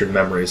fractured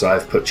memories,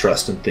 I've put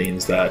trust in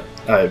things that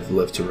I've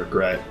lived to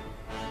regret.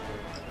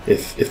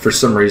 If for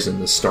some reason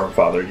the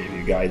Stormfather gave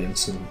you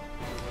guidance and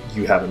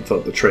you haven't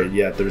felt betrayed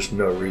yet, there's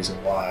no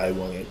reason why I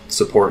wouldn't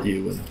support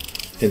you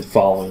in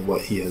following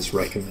what he has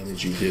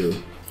recommended you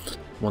do.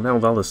 Well, now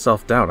with all this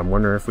self-doubt, I'm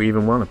wondering if we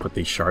even want to put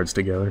these shards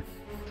together.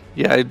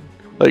 Yeah,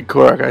 like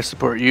Korak, I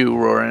support you,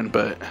 Roran,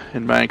 but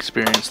in my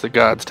experience, the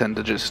gods tend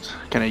to just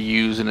kind of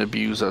use and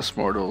abuse us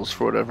mortals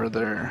for whatever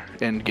their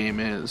end game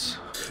is.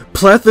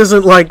 Pleth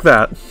isn't like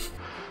that.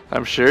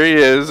 I'm sure he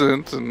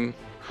isn't, and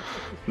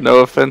no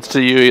offense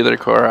to you either,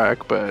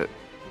 Korak, but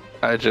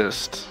I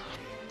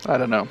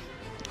don't know.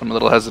 I'm a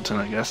little hesitant,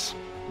 I guess.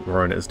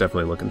 Roran is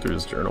definitely looking through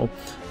his journal.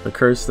 The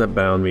curse that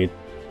bound me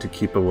to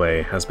keep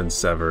away has been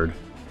severed.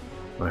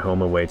 My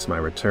home awaits my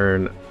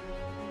return.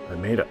 I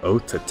made an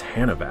oath to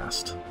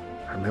Tanavast.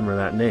 I remember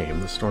that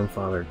name. The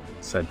Stormfather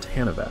said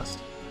Tanavast.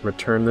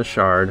 Return the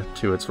shard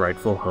to its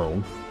rightful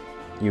home.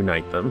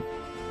 Unite them.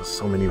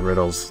 So many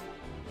riddles.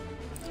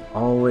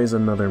 Always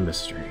another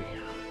mystery.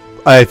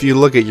 If you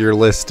look at your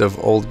list of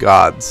old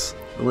gods.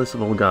 The list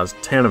of old gods.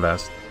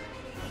 Tanavast.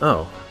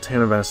 Oh,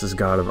 Tanavast is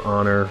god of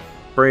honor,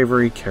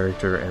 bravery,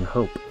 character, and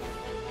hope.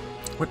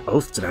 What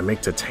oath did I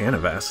make to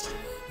Tanavast?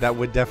 That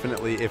would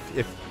definitely, if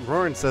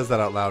Roran says that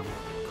out loud,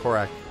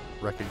 Korak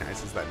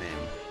recognizes that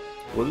name.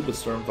 What did the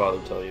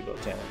Stormfather tell you about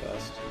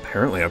Tanavast?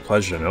 Apparently I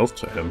pledged an oath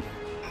to him.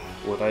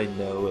 Would I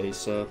know,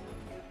 Asa?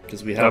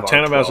 Because we Now, have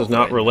Tanavast is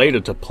not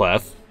related to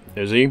Pleth,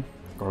 is he?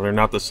 Or they're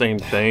not the same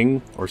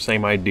thing, or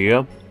same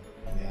idea?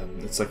 Yeah,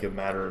 it's like a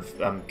matter of,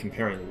 I'm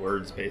comparing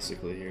words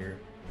basically here.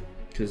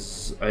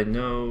 Because I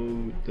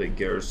know that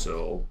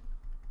Garcil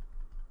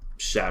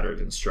shattered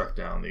and struck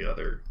down the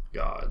other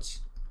gods.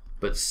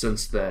 But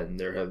since then,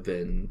 there have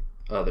been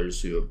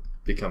others who have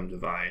become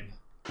divine.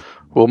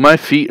 Well, my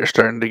feet are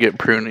starting to get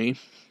pruny.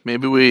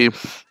 Maybe we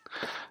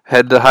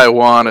head to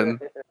Haiwan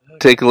and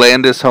take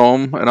Landis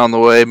home, and on the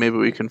way, maybe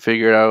we can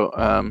figure out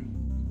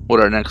what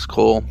our next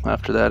goal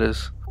after that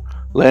is.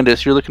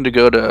 Landis, you're looking to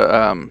go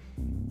to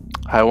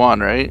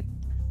Haiwan, right?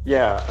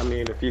 Yeah, I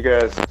mean, if you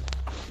guys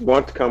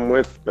want to come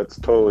with, that's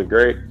totally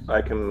great.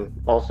 I can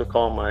also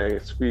call my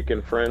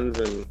squeaking friends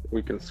and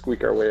we can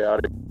squeak our way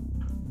out of here.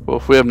 Well,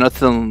 if we have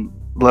nothing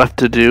left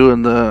to do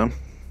in the,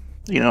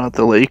 at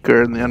the lake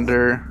or in the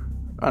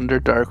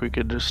Underdark, we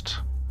could just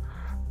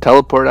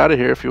teleport out of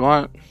here if you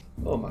want.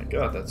 Oh my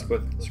god, that's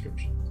quite the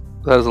description.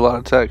 That was a lot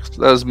of text.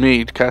 That was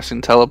me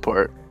casting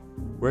teleport.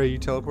 Where are you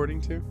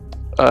teleporting to?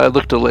 I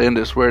looked at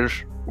Landis. Where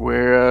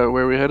are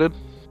we headed?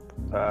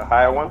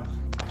 Haiwan?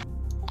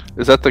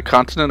 Is that the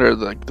continent or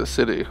like the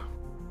city?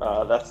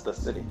 That's the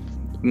city.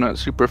 I'm not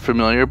super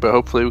familiar, but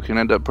hopefully we can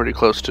end up pretty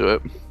close to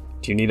it.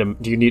 Do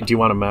you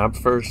want a map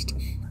first?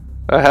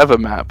 I have a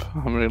map.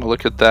 I'm going to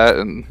look at that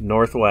and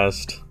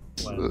Northwest.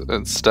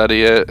 And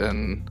study it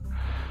and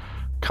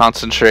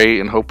concentrate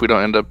and hope we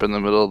don't end up in the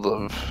middle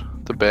of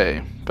the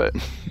bay. But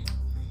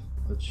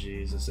oh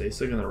Jesus,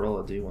 Asa gonna roll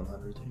a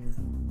D100 here?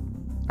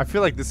 I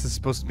feel like this is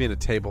supposed to be in a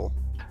table.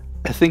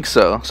 I think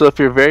so. So if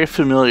you're very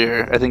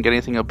familiar, I think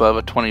anything above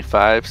a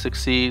 25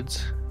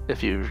 succeeds.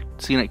 If you've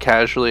seen it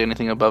casually,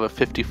 anything above a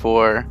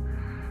 54.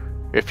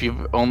 If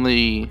you've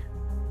only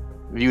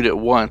viewed it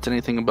once,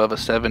 anything above a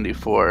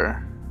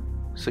 74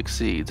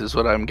 succeeds is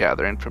what I'm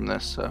gathering from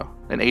this. So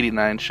an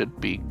 89 should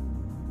be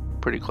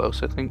pretty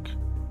close, I think.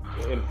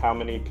 And how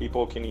many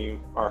people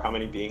how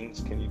many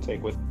beings can you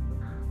take with?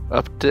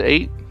 Up to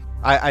 8.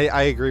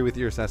 I agree with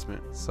your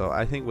assessment. So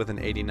I think with an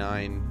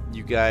 89,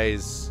 you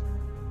guys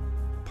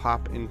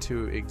pop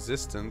into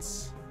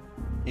existence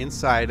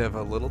inside of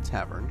a little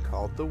tavern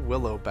called the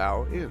Willow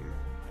Bough Inn.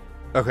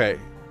 Okay,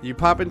 you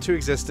pop into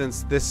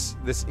existence. This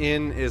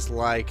inn is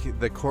like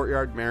the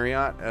Courtyard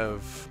Marriott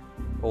of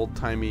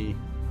old-timey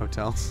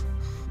hotels.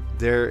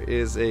 There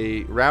is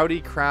a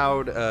rowdy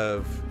crowd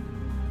of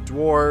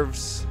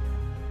dwarves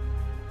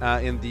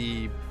in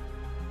the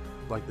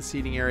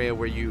seating area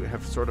where you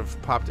have sort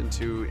of popped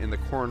into in the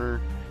corner.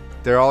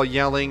 They're all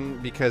yelling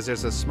because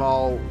there's a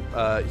small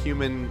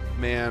human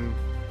man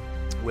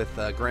with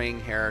graying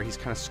hair. He's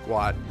kind of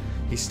squat.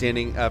 He's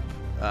standing up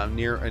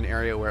near an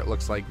area where it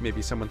looks like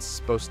maybe someone's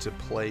supposed to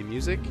play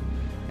music,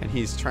 and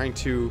he's trying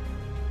to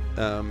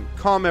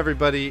calm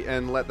everybody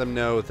and let them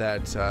know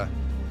that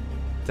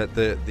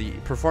the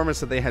performance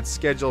that they had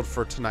scheduled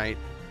for tonight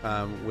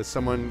with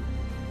someone.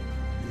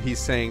 He's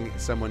saying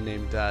someone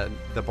named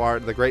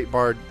the great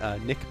bard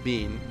Nick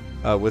Bean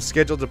was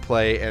scheduled to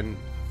play, and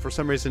for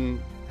some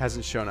reason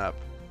hasn't shown up.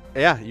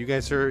 Yeah, you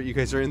guys are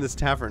in this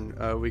tavern.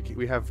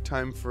 We have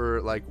time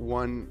for like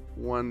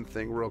one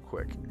thing real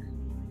quick.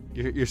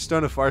 Your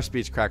Stone of Far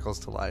speech crackles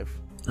to life.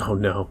 Oh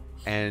no!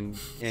 And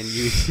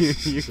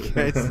you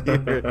guys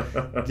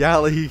hear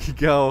Gally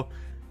go,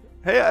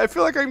 "Hey, I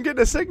feel like I'm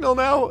getting a signal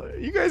now.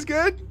 You guys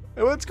good?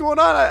 What's going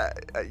on?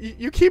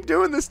 You keep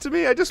doing this to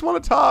me. I just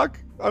want to talk.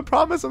 I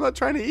promise I'm not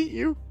trying to eat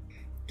you."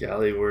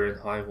 Gally, we're in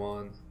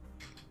Haiwan.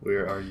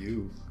 Where are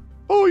you?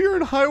 Oh, you're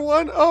in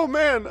Haiwan? Oh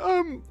man,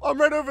 I'm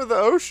right over the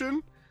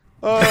ocean.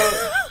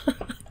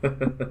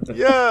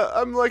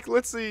 Yeah,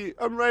 let's see,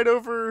 I'm right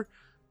over.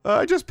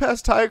 I just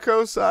passed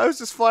Tycho, so I was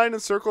just flying in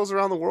circles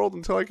around the world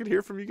until I could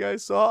hear from you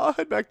guys. So I'll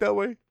head back that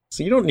way.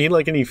 So you don't need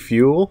like any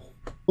fuel?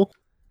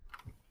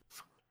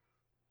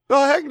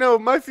 Oh heck no,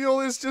 my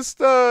fuel is just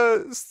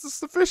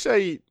the fish I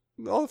eat,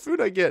 all the food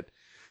I get.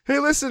 Hey,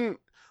 listen,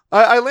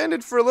 I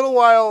landed for a little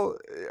while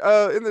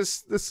I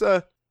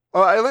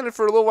landed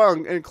for a little while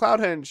in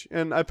Cloudhenge,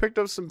 and I picked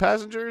up some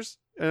passengers,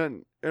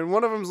 and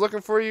one of them's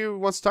looking for you,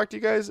 wants to talk to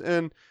you guys,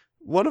 and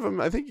one of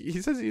them, I think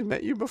he says he's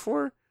met you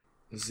before.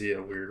 Is he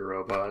a weird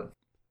robot?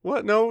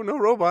 What? No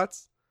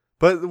robots.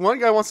 But one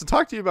guy wants to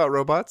talk to you about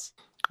robots.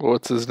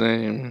 What's his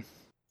name?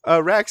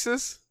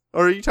 Raxus?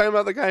 Or are you talking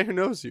about the guy who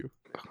knows you?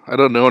 I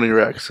don't know any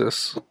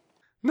Raxus.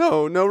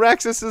 No,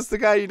 Raxus is the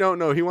guy you don't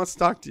know. He wants to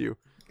talk to you.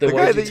 Then the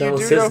why guy did you that tell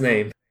you us do his know,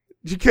 name?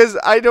 Because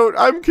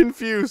I'm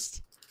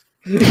confused.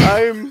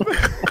 I'm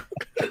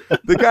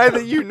the guy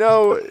that you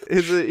know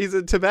he's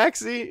a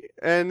tabaxi,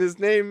 and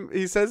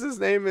he says his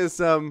name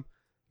is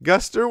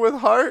Guster with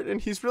heart,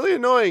 and he's really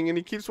annoying, and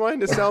he keeps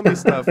wanting to sell me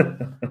stuff.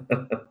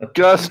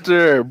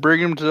 Guster, bring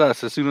him to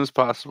us as soon as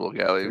possible,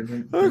 Gally.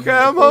 Okay,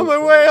 I'm on my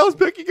way. I'll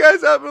pick you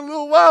guys up in a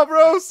little while,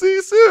 bro. See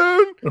you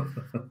soon.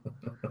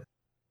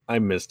 I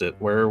missed it.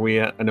 Where are we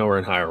at? I know we're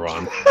in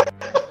Haiwan.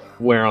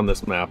 Where on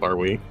this map are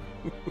we?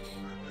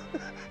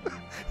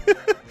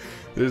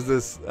 There's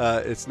this,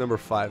 it's number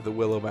 5, the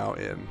Willow Bough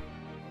Inn.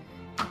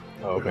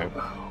 Oh, okay.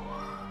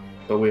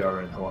 But we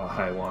are in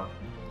Haiwan.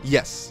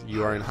 Yes,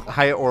 you are in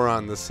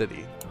Haiwan, the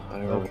city.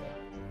 Okay.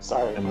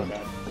 Sorry, And my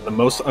bad. the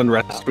most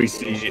unrest we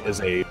see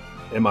is a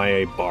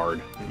MIA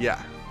bard.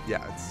 Yeah,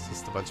 it's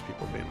just a bunch of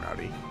people being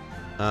rowdy.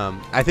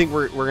 I think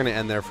we're gonna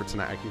end there for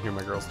tonight. I can hear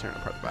my girls tearing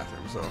apart the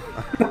bathroom, so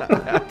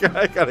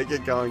I gotta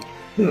get going.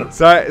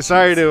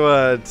 Sorry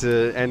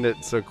to end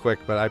it so quick,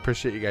 but I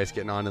appreciate you guys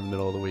getting on in the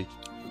middle of the week.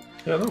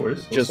 Yeah, no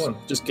worries. It was fun.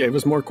 Just gave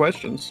us more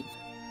questions.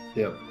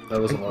 Yeah,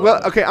 that was a lot.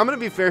 Well, okay, I'm gonna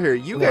be fair here.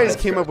 You guys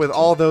came up with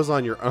all those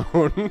on your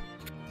own.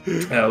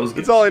 Yeah, it was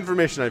good. It's all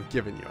information I've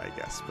given you, I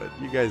guess, but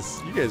you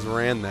guys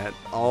ran that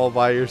all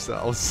by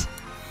yourselves.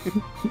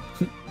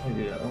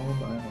 Yeah, all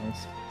by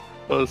myself.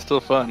 Well, it's still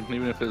fun,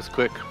 even if it's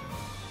quick.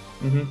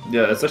 Mm-hmm.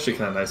 Yeah, it's actually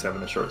kind of nice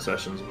having the short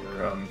sessions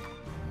where, I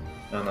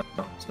don't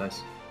know, it's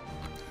nice.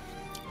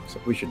 So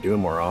we should do it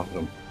more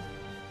often.